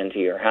sensors into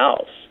your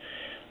house,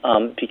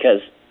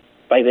 because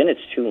by then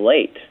it's too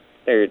late.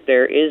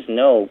 There is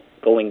no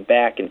going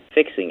back and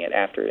fixing it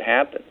after it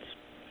happens.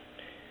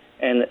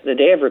 And the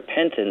day of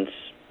repentance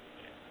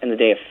and the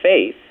day of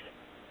faith,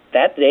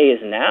 that day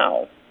is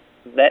now.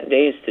 That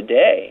day is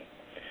today.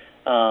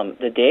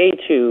 The day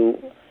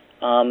to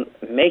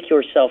make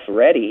yourself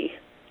ready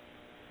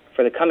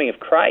for the coming of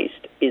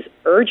Christ is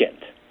urgent,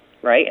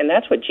 right? And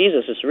that's what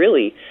Jesus is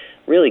really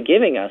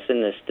giving us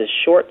in this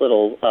short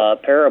little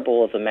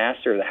parable of the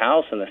master of the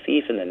house and the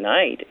thief in the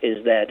night,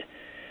 is that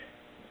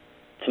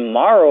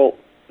tomorrow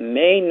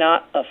may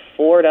not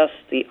afford us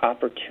the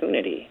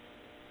opportunity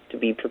to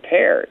be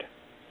prepared.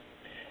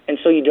 And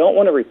so you don't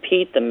want to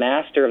repeat the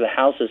master of the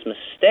house's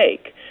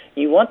mistake.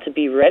 You want to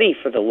be ready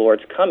for the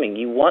Lord's coming.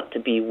 You want to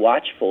be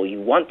watchful.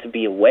 You want to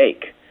be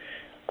awake.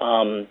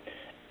 And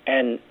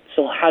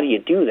so how do you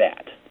do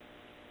that?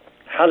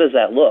 How does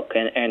that look?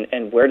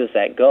 And where does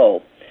that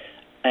go?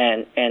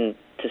 And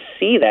to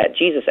see that,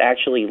 Jesus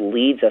actually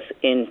leads us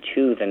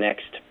into the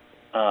next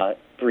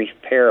brief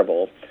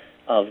parable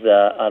of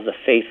the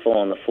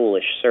faithful and the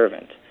foolish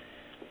servant.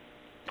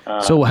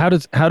 So how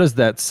does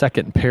that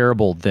second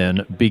parable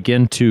then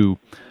begin to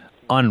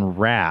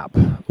unwrap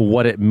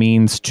what it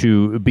means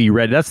to be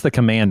ready? That's the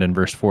command in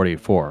verse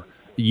 44.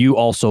 You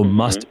also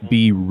must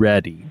be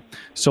ready.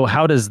 So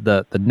how does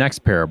the next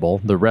parable,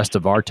 the rest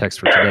of our text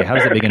for today, how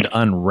does it begin to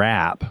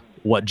unwrap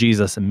what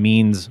Jesus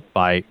means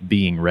by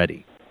being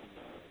ready?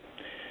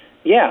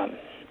 Yeah,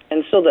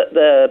 and so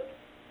the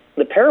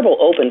parable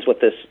opens with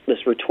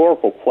this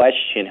rhetorical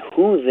question: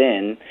 who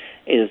then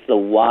is the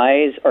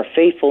wise or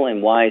faithful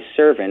and wise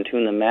servant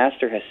whom the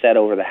master has set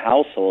over the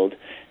household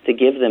to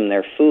give them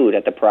their food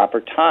at the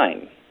proper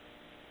time?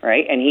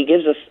 Right? And he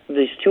gives us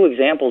these two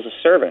examples of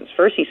servants.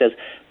 First he says,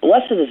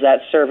 blessed is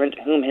that servant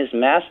whom his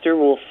master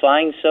will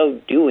find so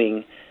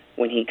doing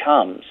when he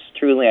comes.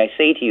 Truly I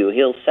say to you,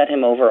 he'll set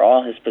him over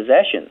all his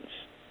possessions.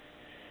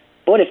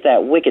 But if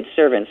that wicked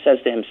servant says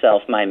to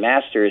himself, my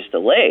master is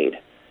delayed,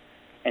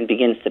 and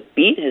begins to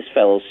beat his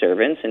fellow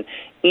servants and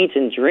eats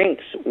and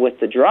drinks with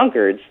the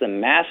drunkards, the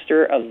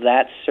master of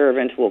that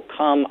servant will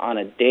come on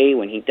a day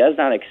when he does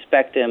not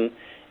expect him,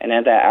 and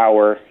at that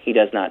hour he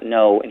does not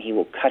know, and he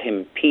will cut him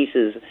in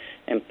pieces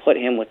and put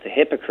him with the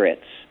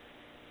hypocrites.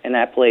 In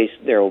that place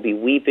there will be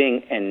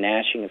weeping and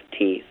gnashing of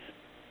teeth.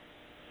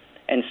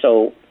 And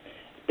so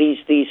these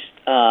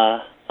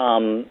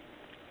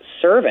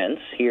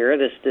servants here,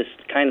 this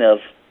kind of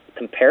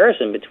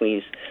comparison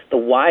between the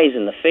wise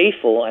and the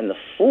faithful and the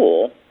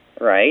fool,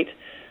 right,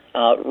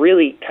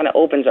 really kind of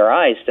opens our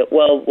eyes to,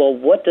 well,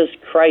 what does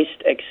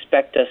Christ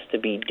expect us to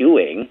be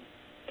doing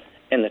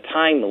in the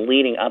time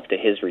leading up to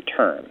his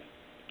return,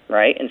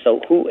 right? And so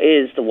who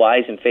is the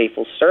wise and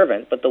faithful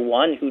servant but the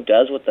one who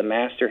does what the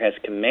master has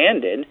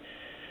commanded,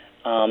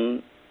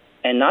 and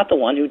not the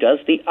one who does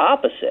the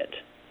opposite?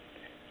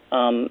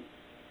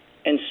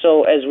 And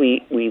so as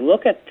we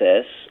look at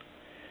this,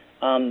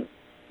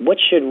 what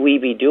should we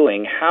be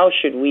doing? How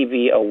should we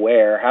be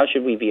aware? How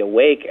should we be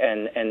awake?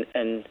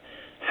 And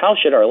how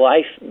should our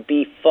life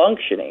be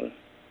functioning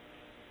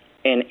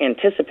in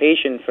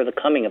anticipation for the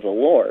coming of the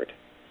Lord?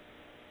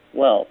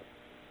 Well,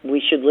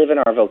 we should live in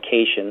our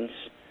vocations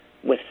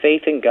with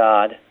faith in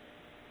God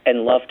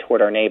and love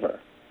toward our neighbor.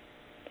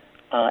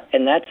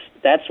 And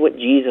that's what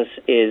Jesus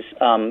is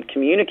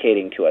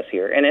communicating to us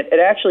here. And it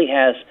actually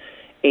has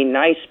a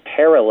nice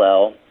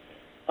parallel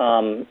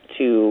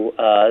to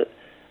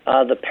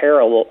the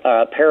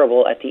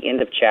parable at the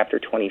end of chapter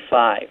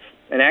 25.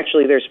 And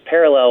actually there's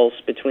parallels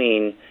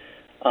between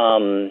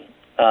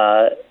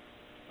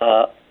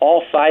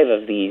all five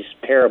of these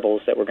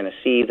parables that we're going to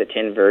see: the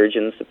 10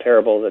 virgins, the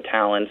parable of the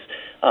talents,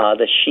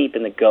 the sheep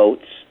and the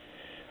goats.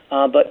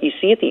 But you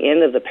see at the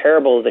end of the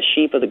parable of the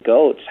sheep and the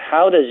goats,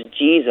 how does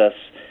Jesus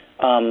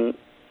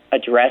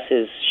address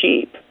his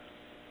sheep?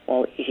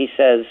 Well, he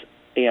says,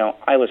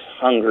 I was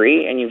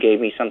hungry and you gave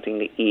me something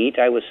to eat.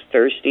 I was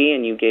thirsty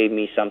and you gave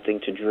me something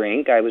to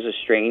drink. I was a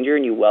stranger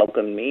and you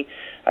welcomed me.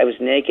 I was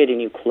naked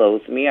and you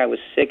clothed me. I was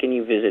sick and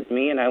you visited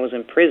me. And I was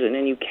in prison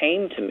and you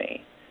came to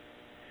me.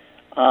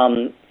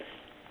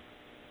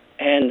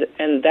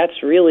 And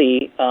that's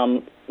really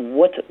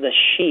what the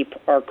sheep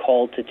are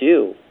called to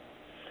do.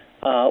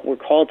 We're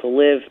called to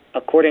live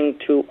according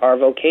to our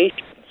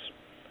vocations,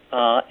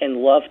 and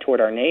love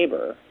toward our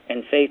neighbor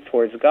and faith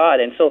towards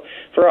God. And so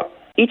for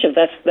each of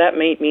us, that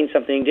may mean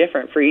something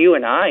different. For you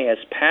and I, as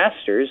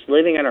pastors,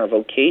 living in our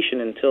vocation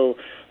until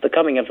the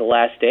coming of the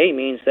last day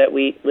means that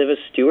we live as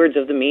stewards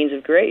of the means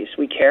of grace.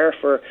 We care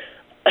for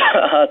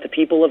the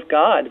people of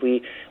God.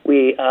 We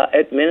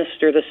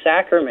administer the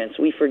sacraments.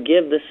 We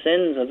forgive the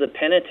sins of the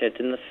penitent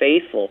and the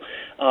faithful.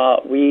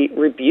 We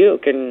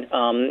rebuke and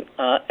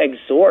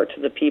exhort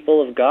the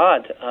people of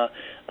God.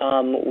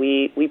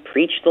 We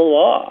preach the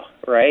law,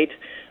 right?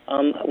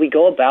 We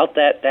go about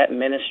that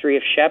ministry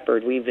of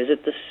shepherd. We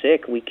visit the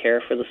sick. We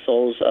care for the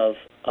souls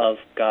of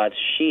God's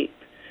sheep.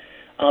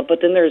 But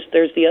then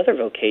there's the other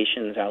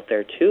vocations out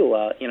there too.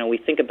 We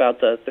think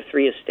about the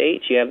three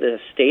estates. You have the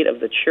estate of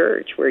the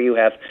church, where you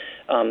have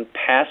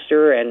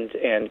pastor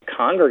and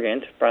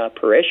congregant,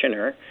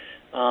 parishioner.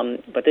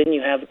 But then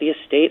you have the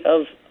estate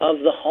of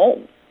the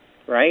home,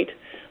 right?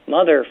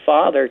 Mother,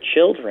 father,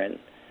 children.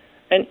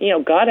 And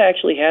God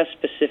actually has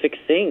specific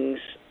things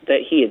that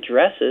He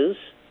addresses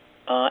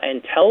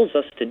and tells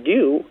us to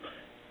do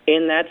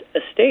in that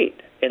estate,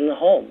 in the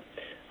home.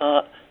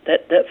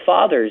 That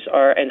fathers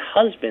and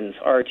husbands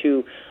are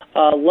to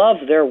love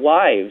their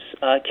wives,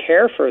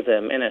 care for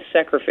them in a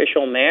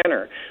sacrificial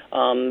manner.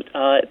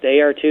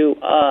 They are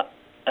to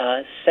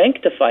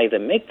sanctify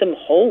them, make them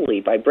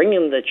holy by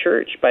bringing them to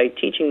church, by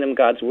teaching them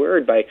God's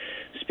word, by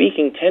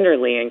speaking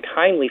tenderly and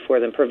kindly for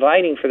them,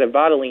 providing for their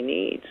bodily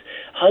needs.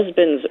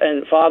 Husbands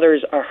and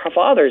fathers are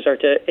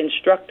to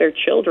instruct their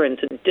children,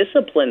 to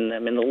discipline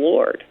them in the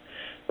Lord,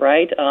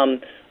 right?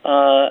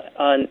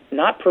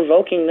 Not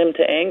provoking them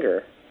to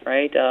anger,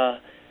 right?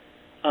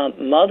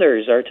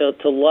 Mothers are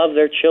to love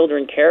their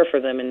children, care for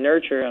them, and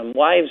nurture them.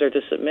 Wives are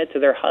to submit to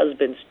their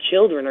husbands.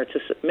 Children are to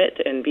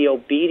submit and be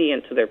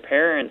obedient to their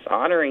parents,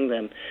 honoring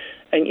them.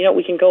 And,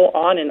 we can go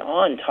on and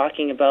on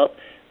talking about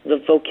the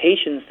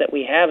vocations that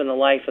we have in the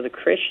life of the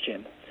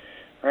Christian,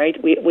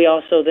 right? We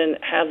also then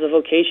have the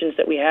vocations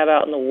that we have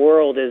out in the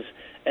world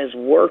as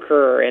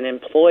worker and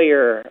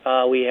employer.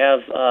 We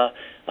have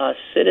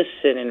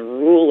citizen and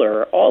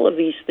ruler, all of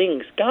these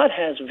things. God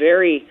has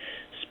very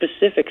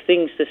specific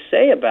things to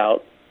say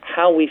about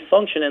how we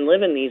function and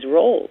live in these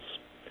roles.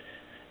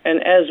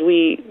 And as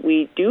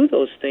we do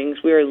those things,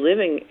 we are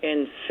living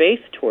in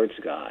faith towards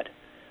God,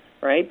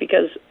 right?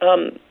 Because,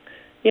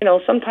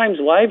 sometimes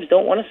wives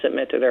don't want to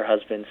submit to their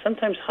husbands.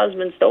 Sometimes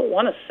husbands don't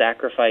want to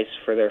sacrifice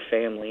for their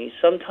families.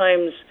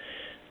 Sometimes,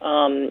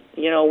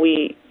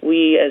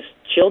 we as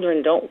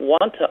children don't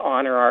want to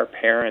honor our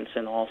parents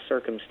in all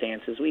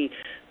circumstances.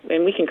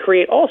 And we can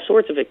create all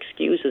sorts of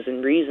excuses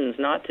and reasons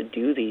not to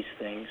do these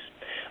things.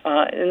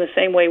 In the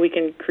same way, we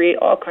can create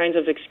all kinds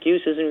of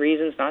excuses and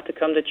reasons not to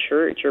come to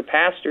church, or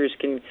pastors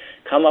can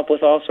come up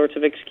with all sorts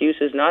of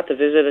excuses not to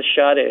visit a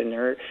shut-in,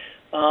 or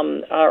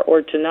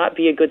to not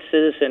be a good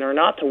citizen, or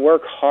not to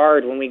work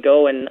hard when we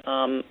go and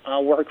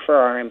work for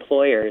our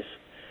employers,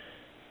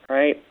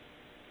 right?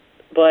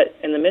 But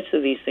in the midst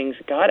of these things,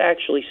 God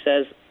actually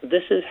says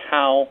this is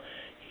how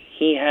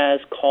He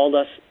has called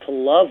us to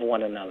love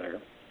one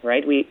another,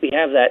 right? We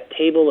have that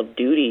table of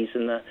duties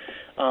in the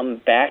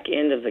back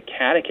end of the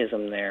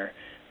catechism there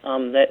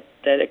that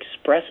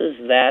expresses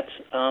that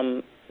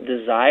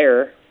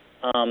desire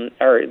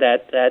or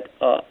that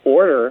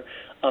order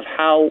of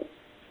how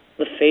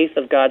the faith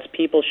of God's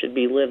people should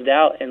be lived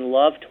out in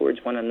love towards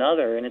one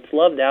another, and it's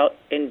lived out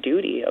in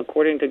duty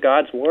according to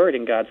God's word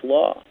and God's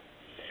law.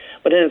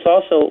 But then it's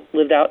also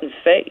lived out in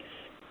faith.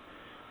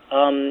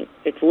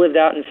 It's lived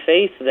out in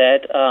faith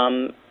that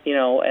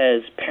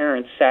as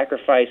parents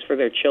sacrifice for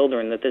their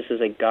children, that this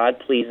is a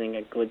God-pleasing,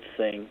 a good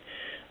thing.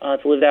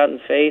 It's lived out in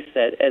faith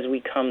that as we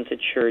come to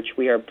church,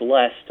 we are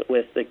blessed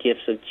with the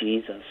gifts of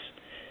Jesus.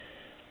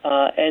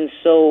 And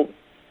so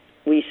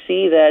we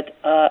see that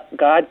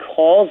God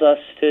calls us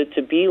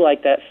to be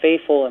like that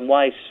faithful and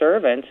wise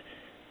servant,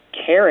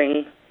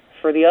 caring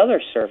for the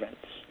other servants,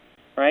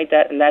 right?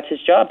 And that's His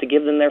job, to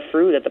give them their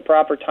fruit at the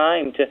proper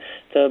time,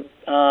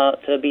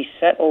 to be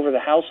set over the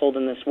household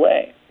in this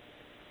way.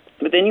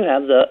 But then you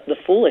have the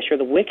foolish or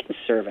the wicked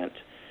servant.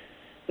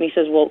 And he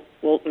says, well,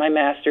 my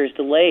master is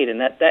delayed.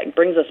 And that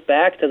brings us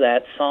back to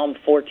that Psalm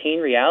 14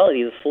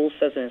 reality. The fool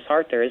says in his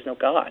heart, there is no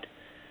God,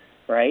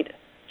 right?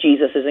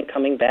 Jesus isn't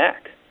coming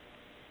back.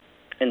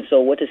 And so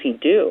what does he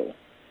do?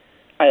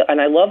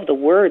 I love the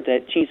word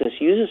that Jesus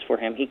uses for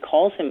him. He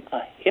calls him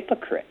a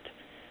hypocrite,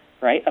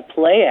 right? A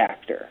play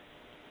actor.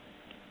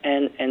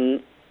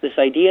 And this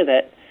idea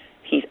that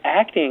he's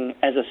acting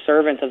as a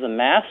servant of the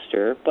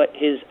master, but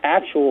his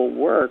actual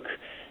work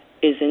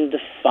is in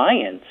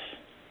defiance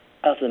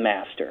of the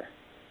master.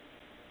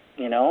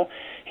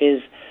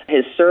 His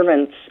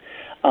servants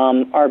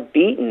are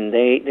beaten.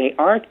 They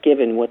aren't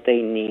given what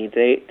they need.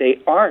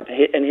 They aren't,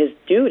 and his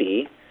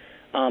duty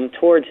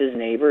towards his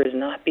neighbor is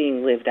not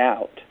being lived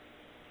out.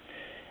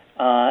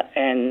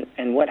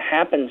 And what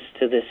happens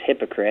to this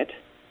hypocrite?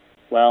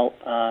 Well,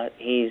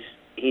 he's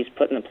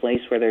put in a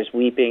place where there's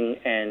weeping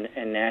and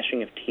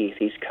gnashing of teeth.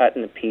 He's cut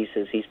into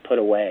pieces. He's put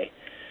away,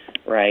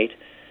 right?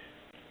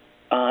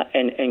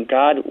 And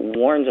God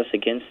warns us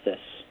against this.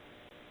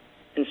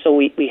 And so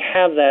we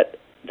have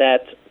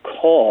that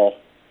call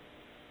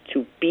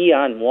to be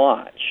on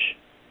watch,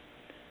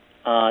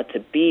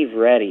 to be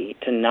ready,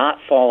 to not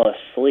fall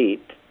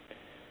asleep.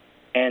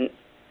 And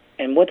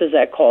what does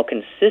that call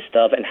consist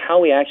of, and how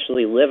we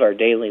actually live our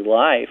daily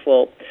life?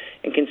 Well,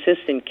 it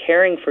consists in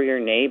caring for your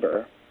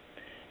neighbor.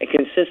 It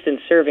consists in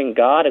serving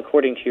God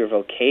according to your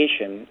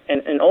vocation.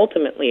 And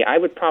ultimately, I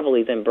would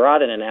probably then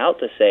broaden it out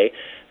to say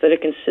that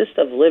it consists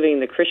of living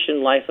the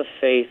Christian life of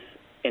faith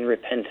in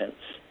repentance,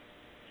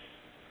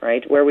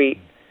 right? Where we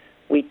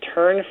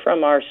turn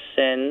from our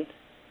sin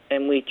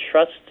and we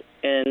trust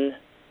in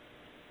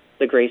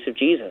the grace of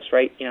Jesus,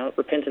 right? You know,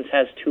 repentance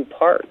has two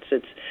parts.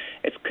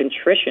 It's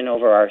contrition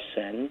over our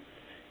sin,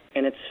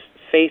 and it's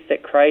faith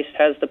that Christ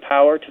has the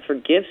power to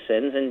forgive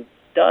sins and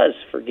does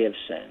forgive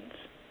sins.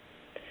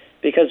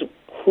 Because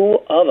who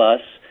of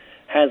us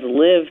has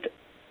lived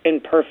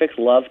in perfect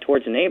love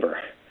towards neighbor?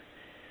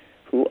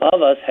 Who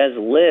of us has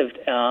lived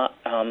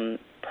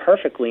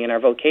perfectly in our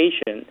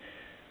vocation?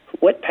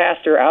 What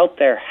pastor out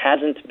there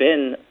hasn't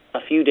been a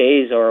few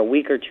days or a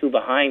week or two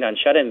behind on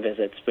shut-in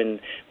visits when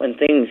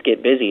things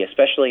get busy,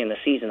 especially in the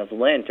season of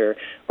Lent? Or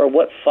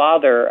what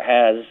father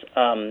has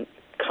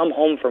come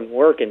home from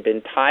work and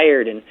been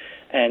tired and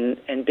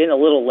been a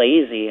little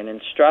lazy in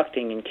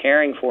instructing and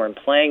caring for and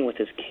playing with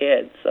his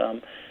kids?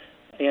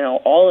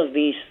 All of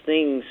these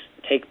things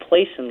take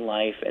place in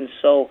life. And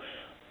so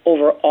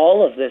over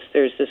all of this,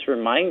 there's this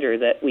reminder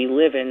that we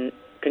live in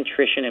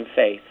contrition and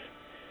faith,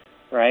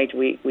 right?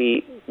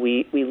 We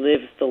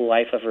live the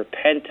life of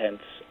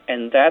repentance,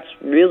 and that's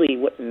really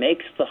what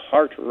makes the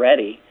heart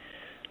ready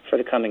for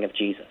the coming of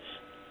Jesus.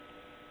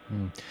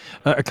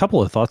 A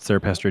couple of thoughts there,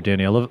 Pastor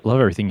Danny. I love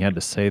everything you had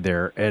to say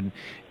there. And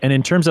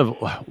in terms of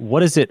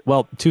what is it,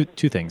 well, two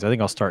things. I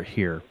think I'll start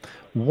here.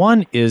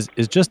 One is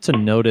just to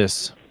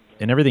notice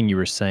in everything you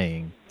were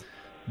saying,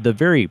 the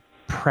very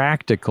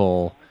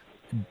practical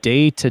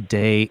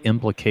day-to-day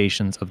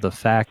implications of the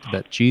fact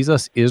that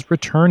Jesus is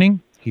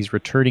returning. He's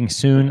returning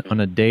soon on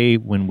a day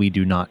when we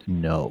do not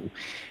know.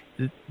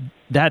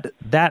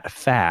 That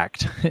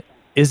fact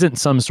isn't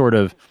some sort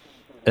of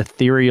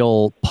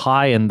ethereal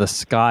pie in the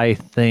sky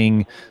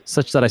thing,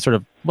 such that I sort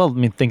of,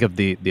 think of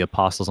the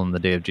apostles on the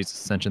day of Jesus'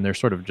 ascension. They're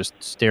sort of just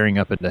staring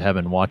up into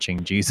heaven,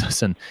 watching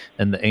Jesus, and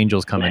the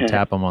angels come and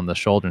tap him on the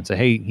shoulder and say,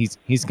 "Hey,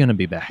 he's going to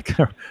be back."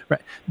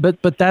 Right?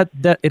 But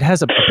that it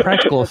has a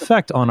practical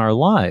effect on our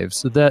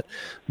lives,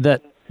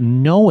 that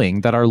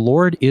knowing that our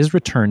Lord is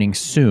returning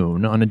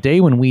soon on a day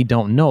when we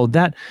don't know,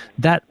 that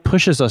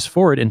pushes us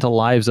forward into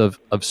lives of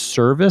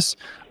service,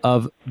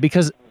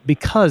 because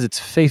it's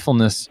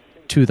faithfulness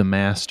to the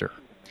Master.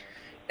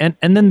 And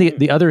then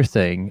the other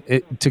thing,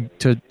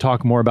 to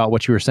talk more about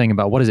what you were saying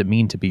about what does it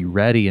mean to be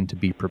ready and to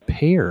be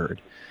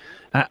prepared,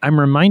 I'm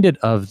reminded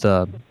of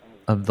the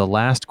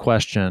last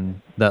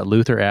question that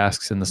Luther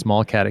asks in the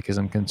Small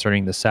Catechism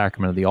concerning the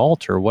sacrament of the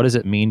altar. What does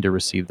it mean to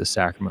receive the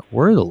sacrament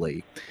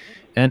worthily?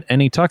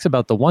 And he talks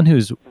about the one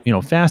who's,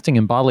 fasting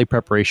and bodily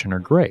preparation are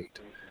great,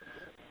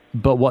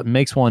 but what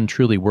makes one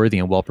truly worthy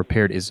and well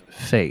prepared is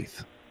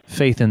faith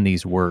in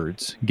these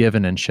words,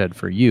 given and shed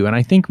for you. And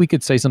I think we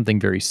could say something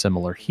very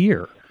similar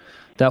here,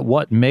 that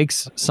what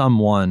makes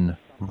someone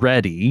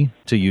ready,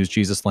 to use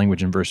Jesus'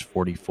 language in verse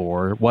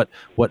 44,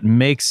 what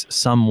makes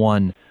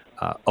someone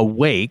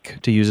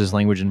awake, to use his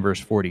language in verse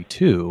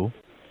 42,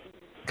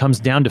 comes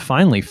down to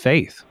finally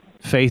faith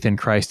in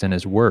Christ and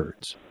his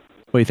words.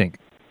 What do you think?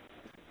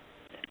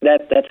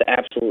 That's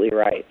absolutely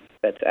right.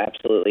 That's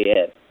absolutely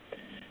it.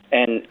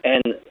 And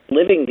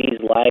living these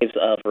lives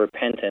of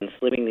repentance,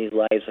 living these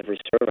lives of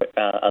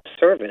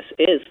service,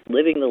 is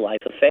living the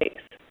life of faith,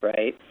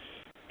 right?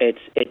 It's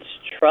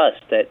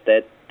trust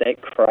that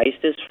Christ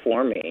is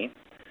for me,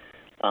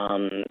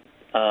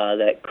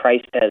 that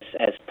Christ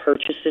has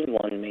purchased and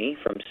won me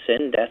from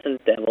sin, death, and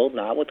the devil,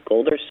 not with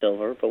gold or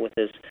silver, but with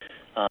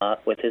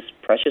his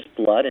precious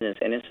blood and his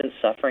innocent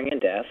suffering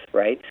and death,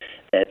 right?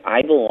 That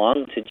I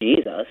belong to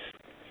Jesus,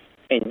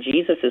 and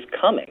Jesus is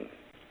coming.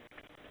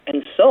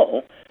 And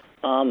so,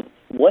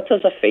 what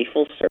does a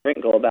faithful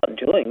servant go about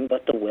doing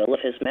but the will of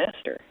his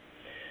master?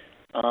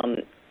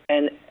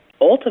 And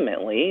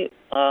ultimately,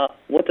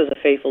 what does a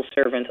faithful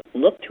servant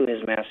look to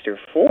his master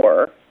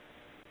for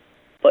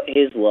but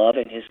his love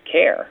and his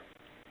care,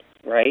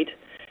 right?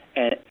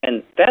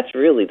 And that's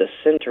really the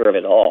center of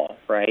it all,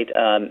 right?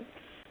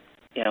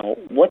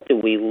 What do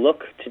we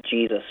look to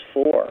Jesus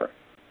for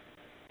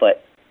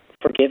but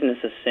forgiveness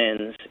of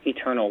sins,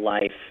 eternal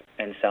life,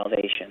 and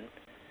salvation?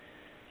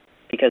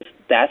 Because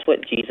that's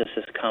what Jesus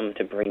has come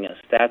to bring us.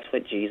 That's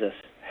what Jesus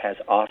has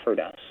offered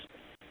us,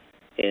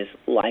 is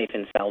life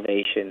and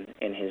salvation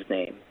in his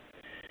name.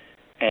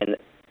 And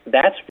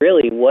that's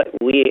really what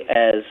we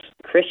as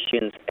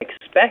Christians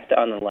expect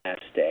on the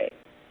last day.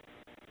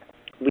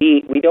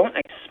 We don't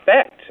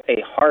expect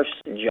a harsh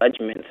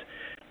judgment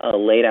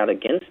laid out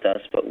against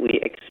us, but we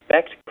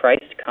expect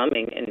Christ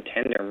coming in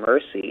tender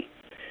mercy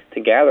to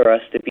gather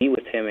us to be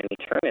with him in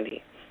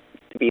eternity,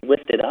 to be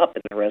lifted up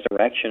in the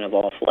resurrection of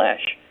all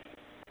flesh,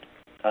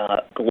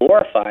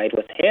 glorified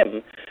with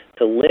him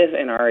to live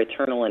in our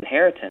eternal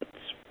inheritance.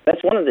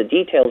 That's one of the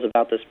details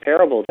about this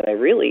parable that I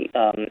really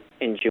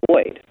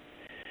enjoyed,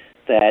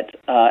 that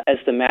as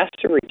the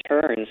master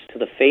returns to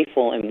the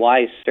faithful and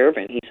wise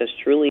servant, he says,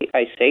 "Truly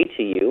I say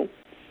to you,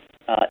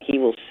 he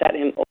will set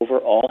him over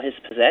all his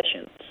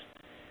possessions."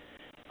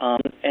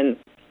 And,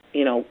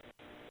 you know,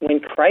 when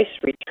Christ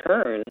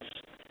returns,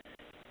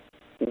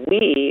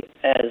 we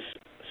as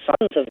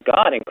sons of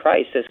God in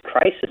Christ, as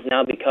Christ has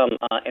now become,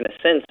 in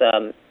a sense,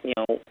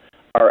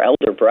 our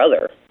elder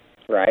brother,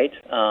 right?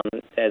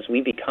 As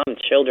we become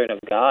children of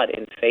God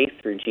in faith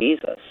through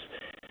Jesus,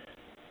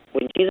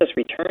 when Jesus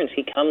returns,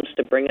 he comes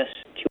to bring us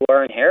to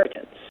our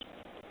inheritance.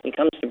 He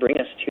comes to bring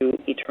us to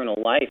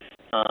eternal life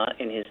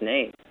in his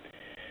name.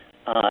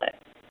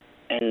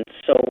 And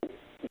so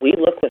we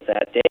look with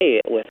that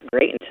day with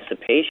great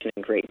anticipation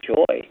and great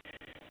joy.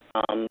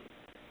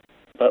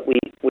 But we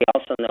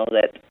also know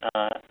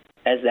that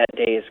as that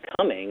day is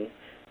coming,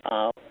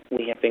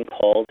 we have been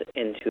called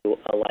into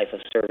a life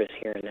of service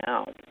here and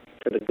now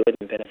for the good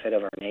and benefit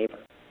of our neighbor.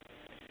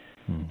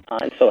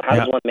 And so how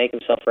does one make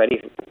himself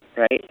ready,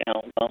 right?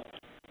 Well,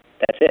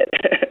 that's it.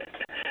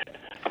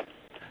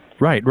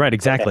 Right,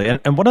 exactly. Okay.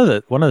 And one of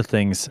the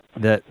things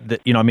that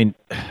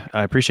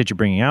I appreciate you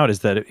bringing out is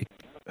that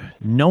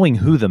knowing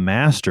who the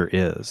master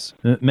is,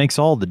 it makes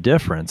all the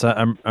difference.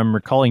 I'm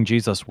recalling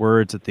Jesus'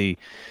 words at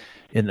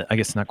I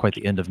guess not quite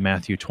the end of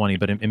Matthew 20,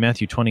 but in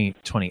Matthew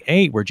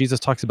 20:28, where Jesus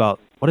talks about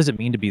what does it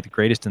mean to be the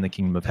greatest in the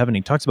kingdom of heaven.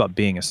 He talks about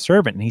being a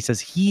servant, and he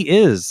says he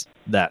is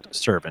that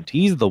servant.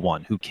 He's the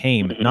one who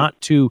came not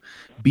to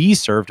be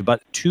served,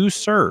 but to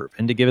serve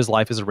and to give his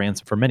life as a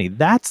ransom for many.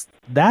 That's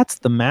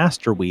the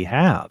master we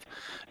have,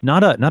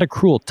 not a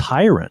cruel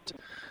tyrant,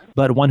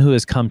 but one who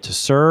has come to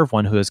serve,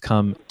 one who has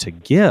come to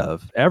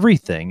give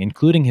everything,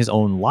 including his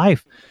own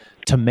life,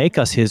 to make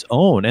us his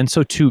own. And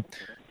so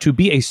to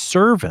be a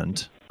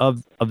servant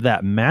of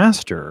that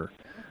master,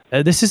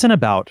 this isn't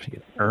about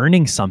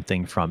earning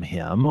something from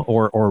him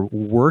or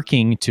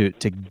working to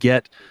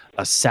get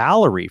a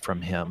salary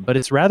from him, but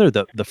it's rather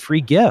the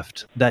free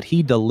gift that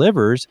he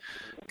delivers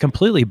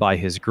completely by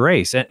his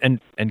grace. And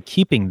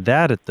keeping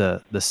that at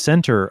the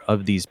center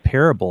of these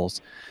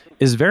parables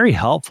is very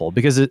helpful,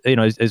 because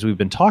as we've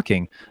been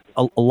talking,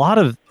 a lot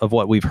of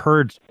what we've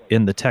heard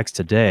in the text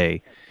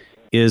today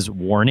is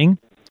warning.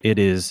 It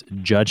is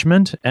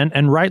judgment,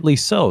 and rightly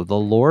so. The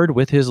Lord,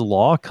 with his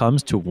law,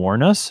 comes to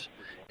warn us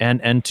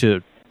and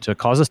to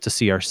cause us to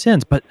see our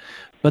sins. But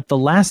the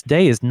last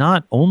day is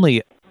not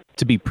only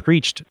to be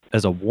preached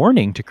as a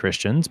warning to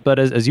Christians, but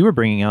as you were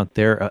bringing out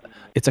there,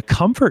 it's a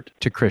comfort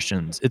to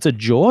Christians. It's a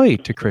joy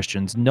to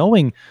Christians,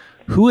 knowing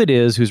who it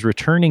is who's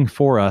returning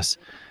for us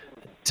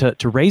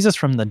to raise us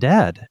from the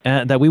dead,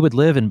 and that we would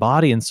live in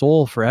body and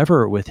soul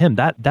forever with him.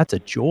 That's a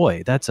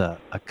joy. That's a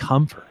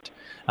comfort.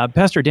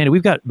 Pastor Danny,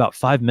 we've got about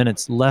 5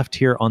 minutes left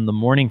here on the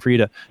morning for you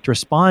to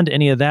respond to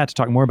any of that, to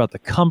talk more about the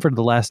comfort of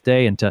the last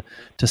day, and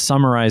to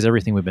summarize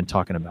everything we've been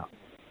talking about.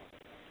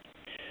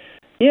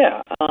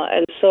 Yeah,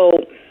 and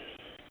so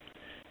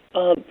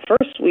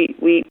first we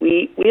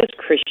as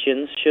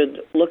Christians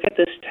should look at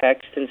this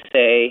text and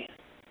say,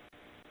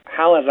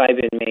 how have I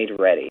been made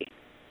ready?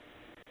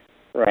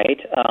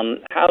 Right?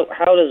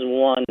 How does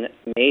one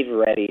made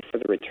ready for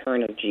the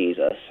return of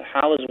Jesus?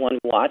 How is one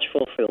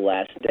watchful for the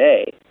last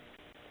day?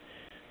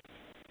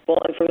 Well,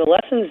 and from the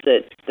lessons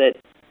that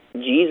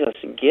Jesus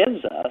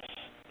gives us,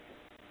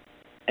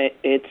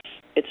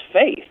 it's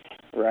faith,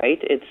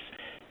 right?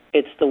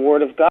 It's the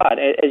Word of God.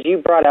 As you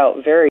brought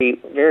out very,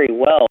 very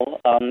well,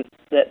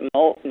 that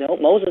Noah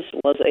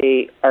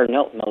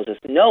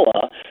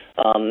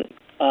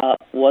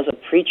was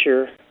a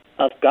preacher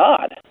of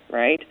God,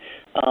 right?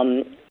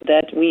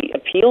 That we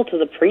appeal to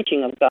the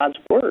preaching of God's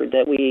Word,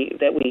 that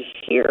we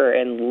hear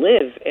and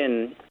live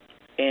in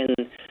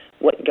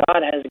what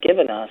God has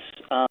given us,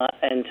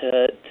 and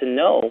to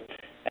know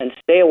and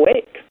stay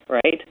awake,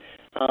 right?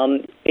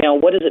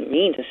 What does it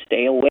mean to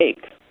stay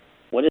awake?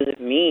 What does it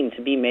mean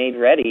to be made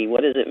ready?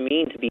 What does it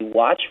mean to be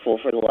watchful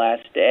for the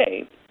last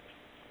day?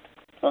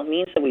 Well, it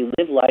means that we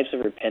live lives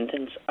of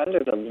repentance under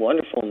the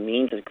wonderful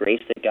means of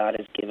grace that God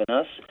has given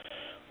us,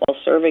 while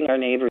serving our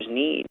neighbor's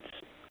needs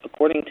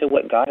according to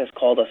what God has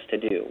called us to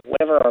do,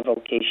 whatever our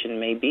vocation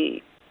may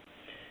be.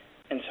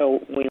 And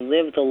so we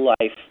live the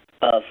life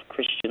of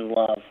Christian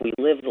love. We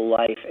live the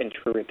life in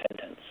true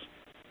repentance,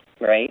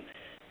 right?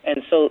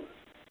 And so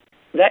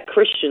that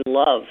Christian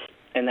love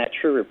and that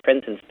true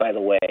repentance, by the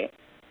way,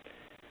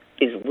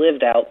 is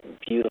lived out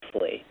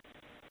beautifully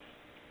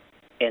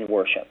in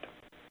worship.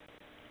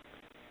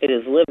 It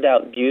is lived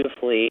out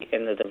beautifully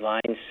in the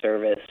divine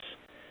service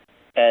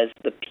as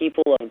the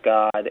people of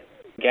God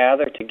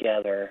gather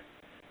together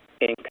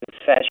in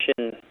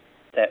confession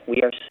that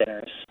we are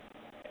sinners,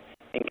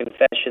 in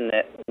confession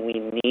that we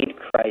need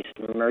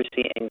Christ's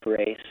mercy and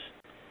grace,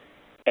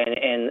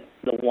 and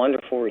the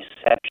wonderful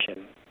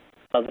reception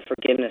of the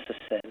forgiveness of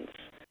sins,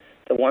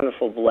 the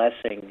wonderful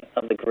blessing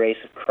of the grace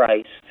of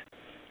Christ.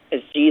 As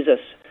Jesus,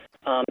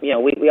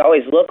 we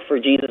always look for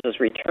Jesus'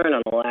 return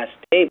on the last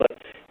day,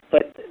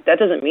 but that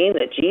doesn't mean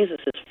that Jesus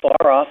is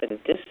far off and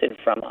distant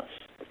from us.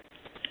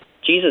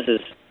 Jesus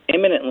is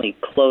imminently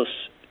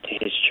close to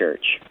his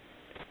church.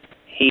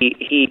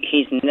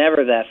 He's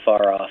never that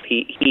far off.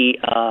 He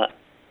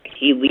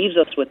leaves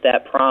us with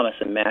that promise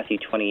in Matthew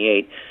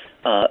 28.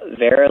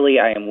 Verily,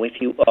 I am with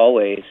you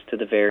always to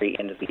the very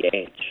end of the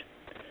age.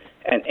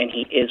 And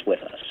he is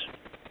with us.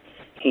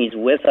 He's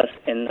with us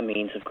in the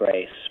means of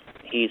grace.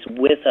 He's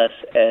with us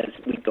as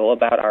we go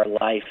about our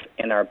life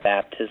in our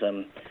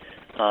baptism,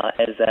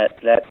 as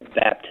that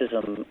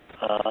baptism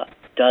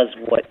does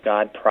what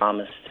God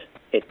promised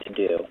it to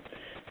do,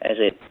 as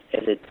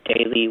it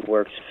daily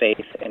works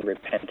faith and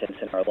repentance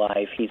in our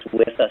life. He's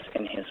with us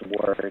in his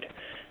word.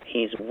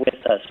 He's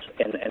with us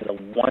in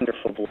the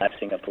wonderful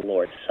blessing of the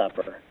Lord's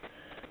Supper.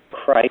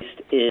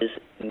 Christ is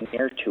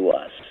near to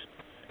us,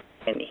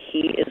 and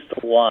he is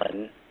the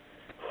one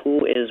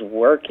who is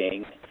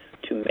working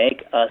to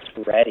make us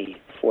ready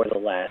for the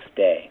last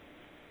day.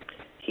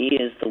 He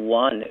is the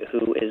one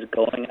who is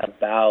going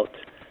about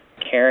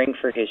caring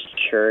for his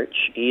church.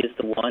 He is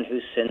the one who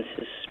sends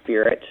his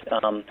Spirit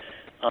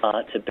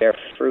to bear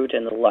fruit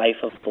in the life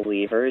of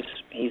believers.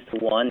 He's the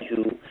one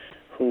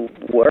who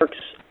works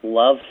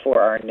love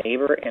for our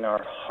neighbor in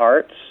our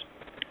hearts,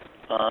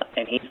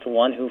 and he's the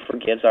one who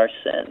forgives our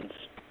sins.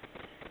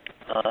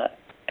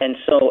 And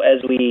so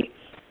as we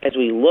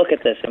look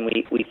at this and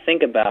we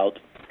think about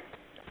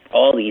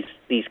all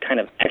these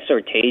kind of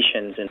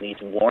exhortations and these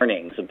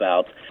warnings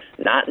about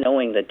not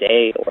knowing the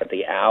day or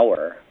the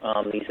hour,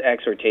 these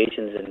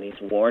exhortations and these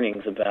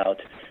warnings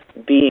about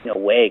being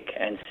awake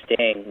and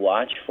staying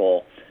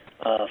watchful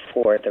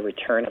for the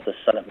return of the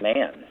Son of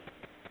Man,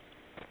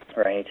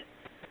 right?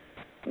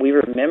 We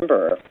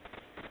remember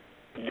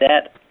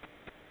that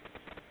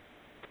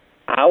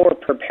our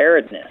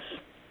preparedness,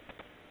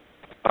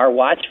 our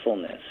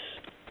watchfulness,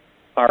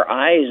 our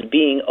eyes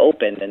being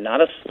opened and not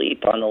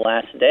asleep on the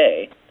last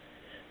day,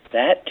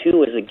 that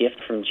too is a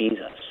gift from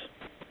Jesus.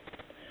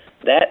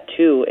 That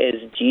too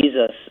is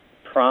Jesus'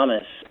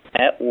 promise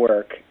at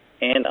work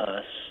in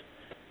us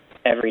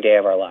every day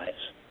of our lives.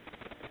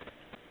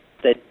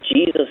 That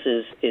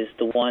Jesus is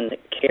the one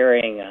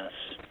carrying us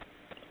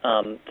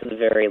to the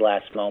very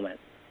last moment,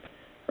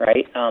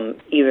 right?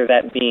 Either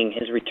that being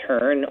his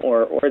return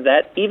or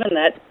that even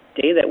that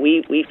day that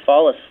we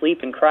fall asleep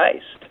in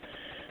Christ,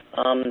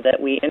 that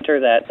we enter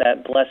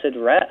that blessed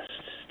rest,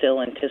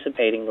 still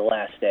anticipating the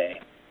last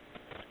day.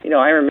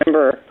 I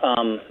remember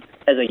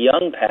as a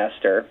young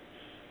pastor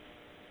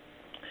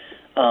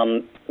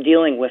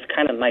dealing with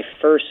kind of my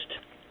first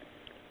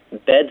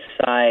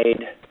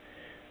bedside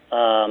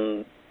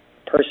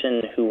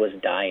person who was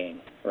dying,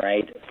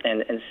 right?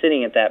 And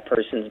sitting at that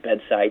person's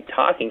bedside,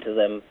 talking to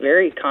them,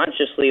 very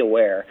consciously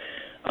aware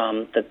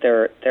that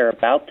they're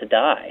about to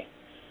die,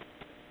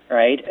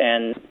 right?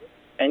 And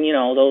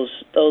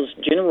those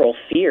general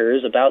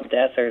fears about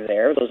death are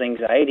there. Those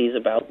anxieties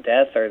about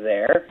death are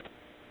there.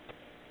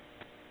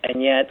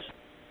 And yet,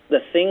 the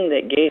thing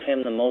that gave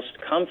him the most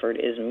comfort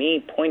is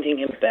me pointing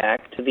him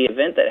back to the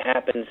event that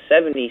happened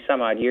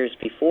 70-some-odd years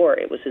before.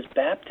 It was his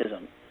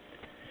baptism.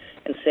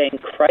 And saying,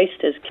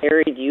 Christ has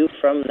carried you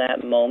from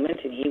that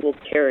moment, and he will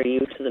carry you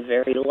to the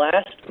very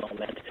last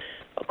moment.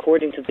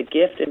 According to the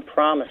gift and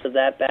promise of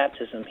that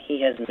baptism,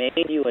 he has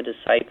made you a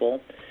disciple.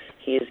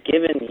 He has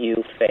given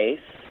you faith,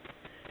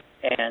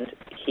 and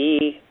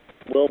he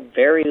will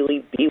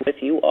verily be with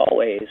you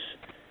always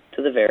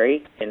to the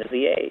very end of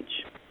the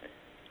age.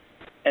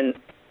 And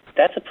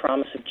that's a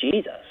promise of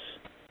Jesus.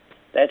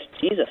 That's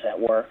Jesus at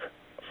work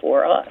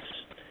for us,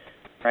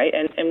 right?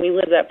 And we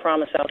live that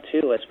promise out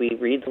too as we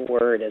read the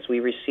Word, as we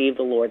receive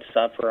the Lord's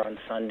Supper on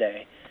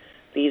Sunday.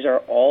 These are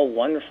all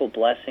wonderful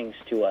blessings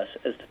to us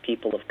as the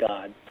people of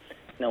God,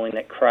 knowing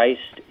that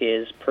Christ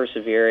is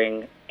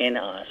persevering in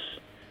us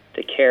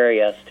to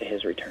carry us to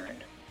his return.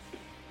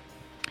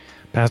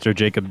 Pastor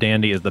Jacob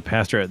Dandy is the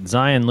pastor at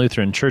Zion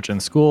Lutheran Church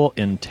and School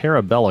in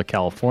Terra Bella,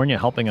 California,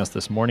 helping us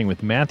this morning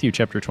with Matthew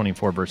chapter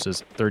 24,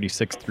 verses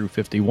 36 through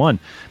 51.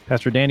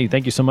 Pastor Dandy,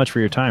 thank you so much for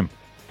your time.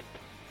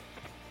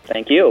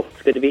 Thank you.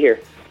 It's good to be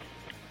here.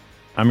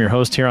 I'm your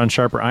host here on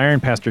Sharper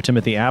Iron, Pastor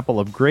Timothy Apple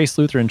of Grace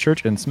Lutheran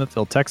Church in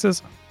Smithville,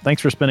 Texas.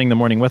 Thanks for spending the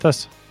morning with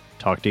us.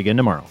 Talk to you again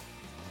tomorrow.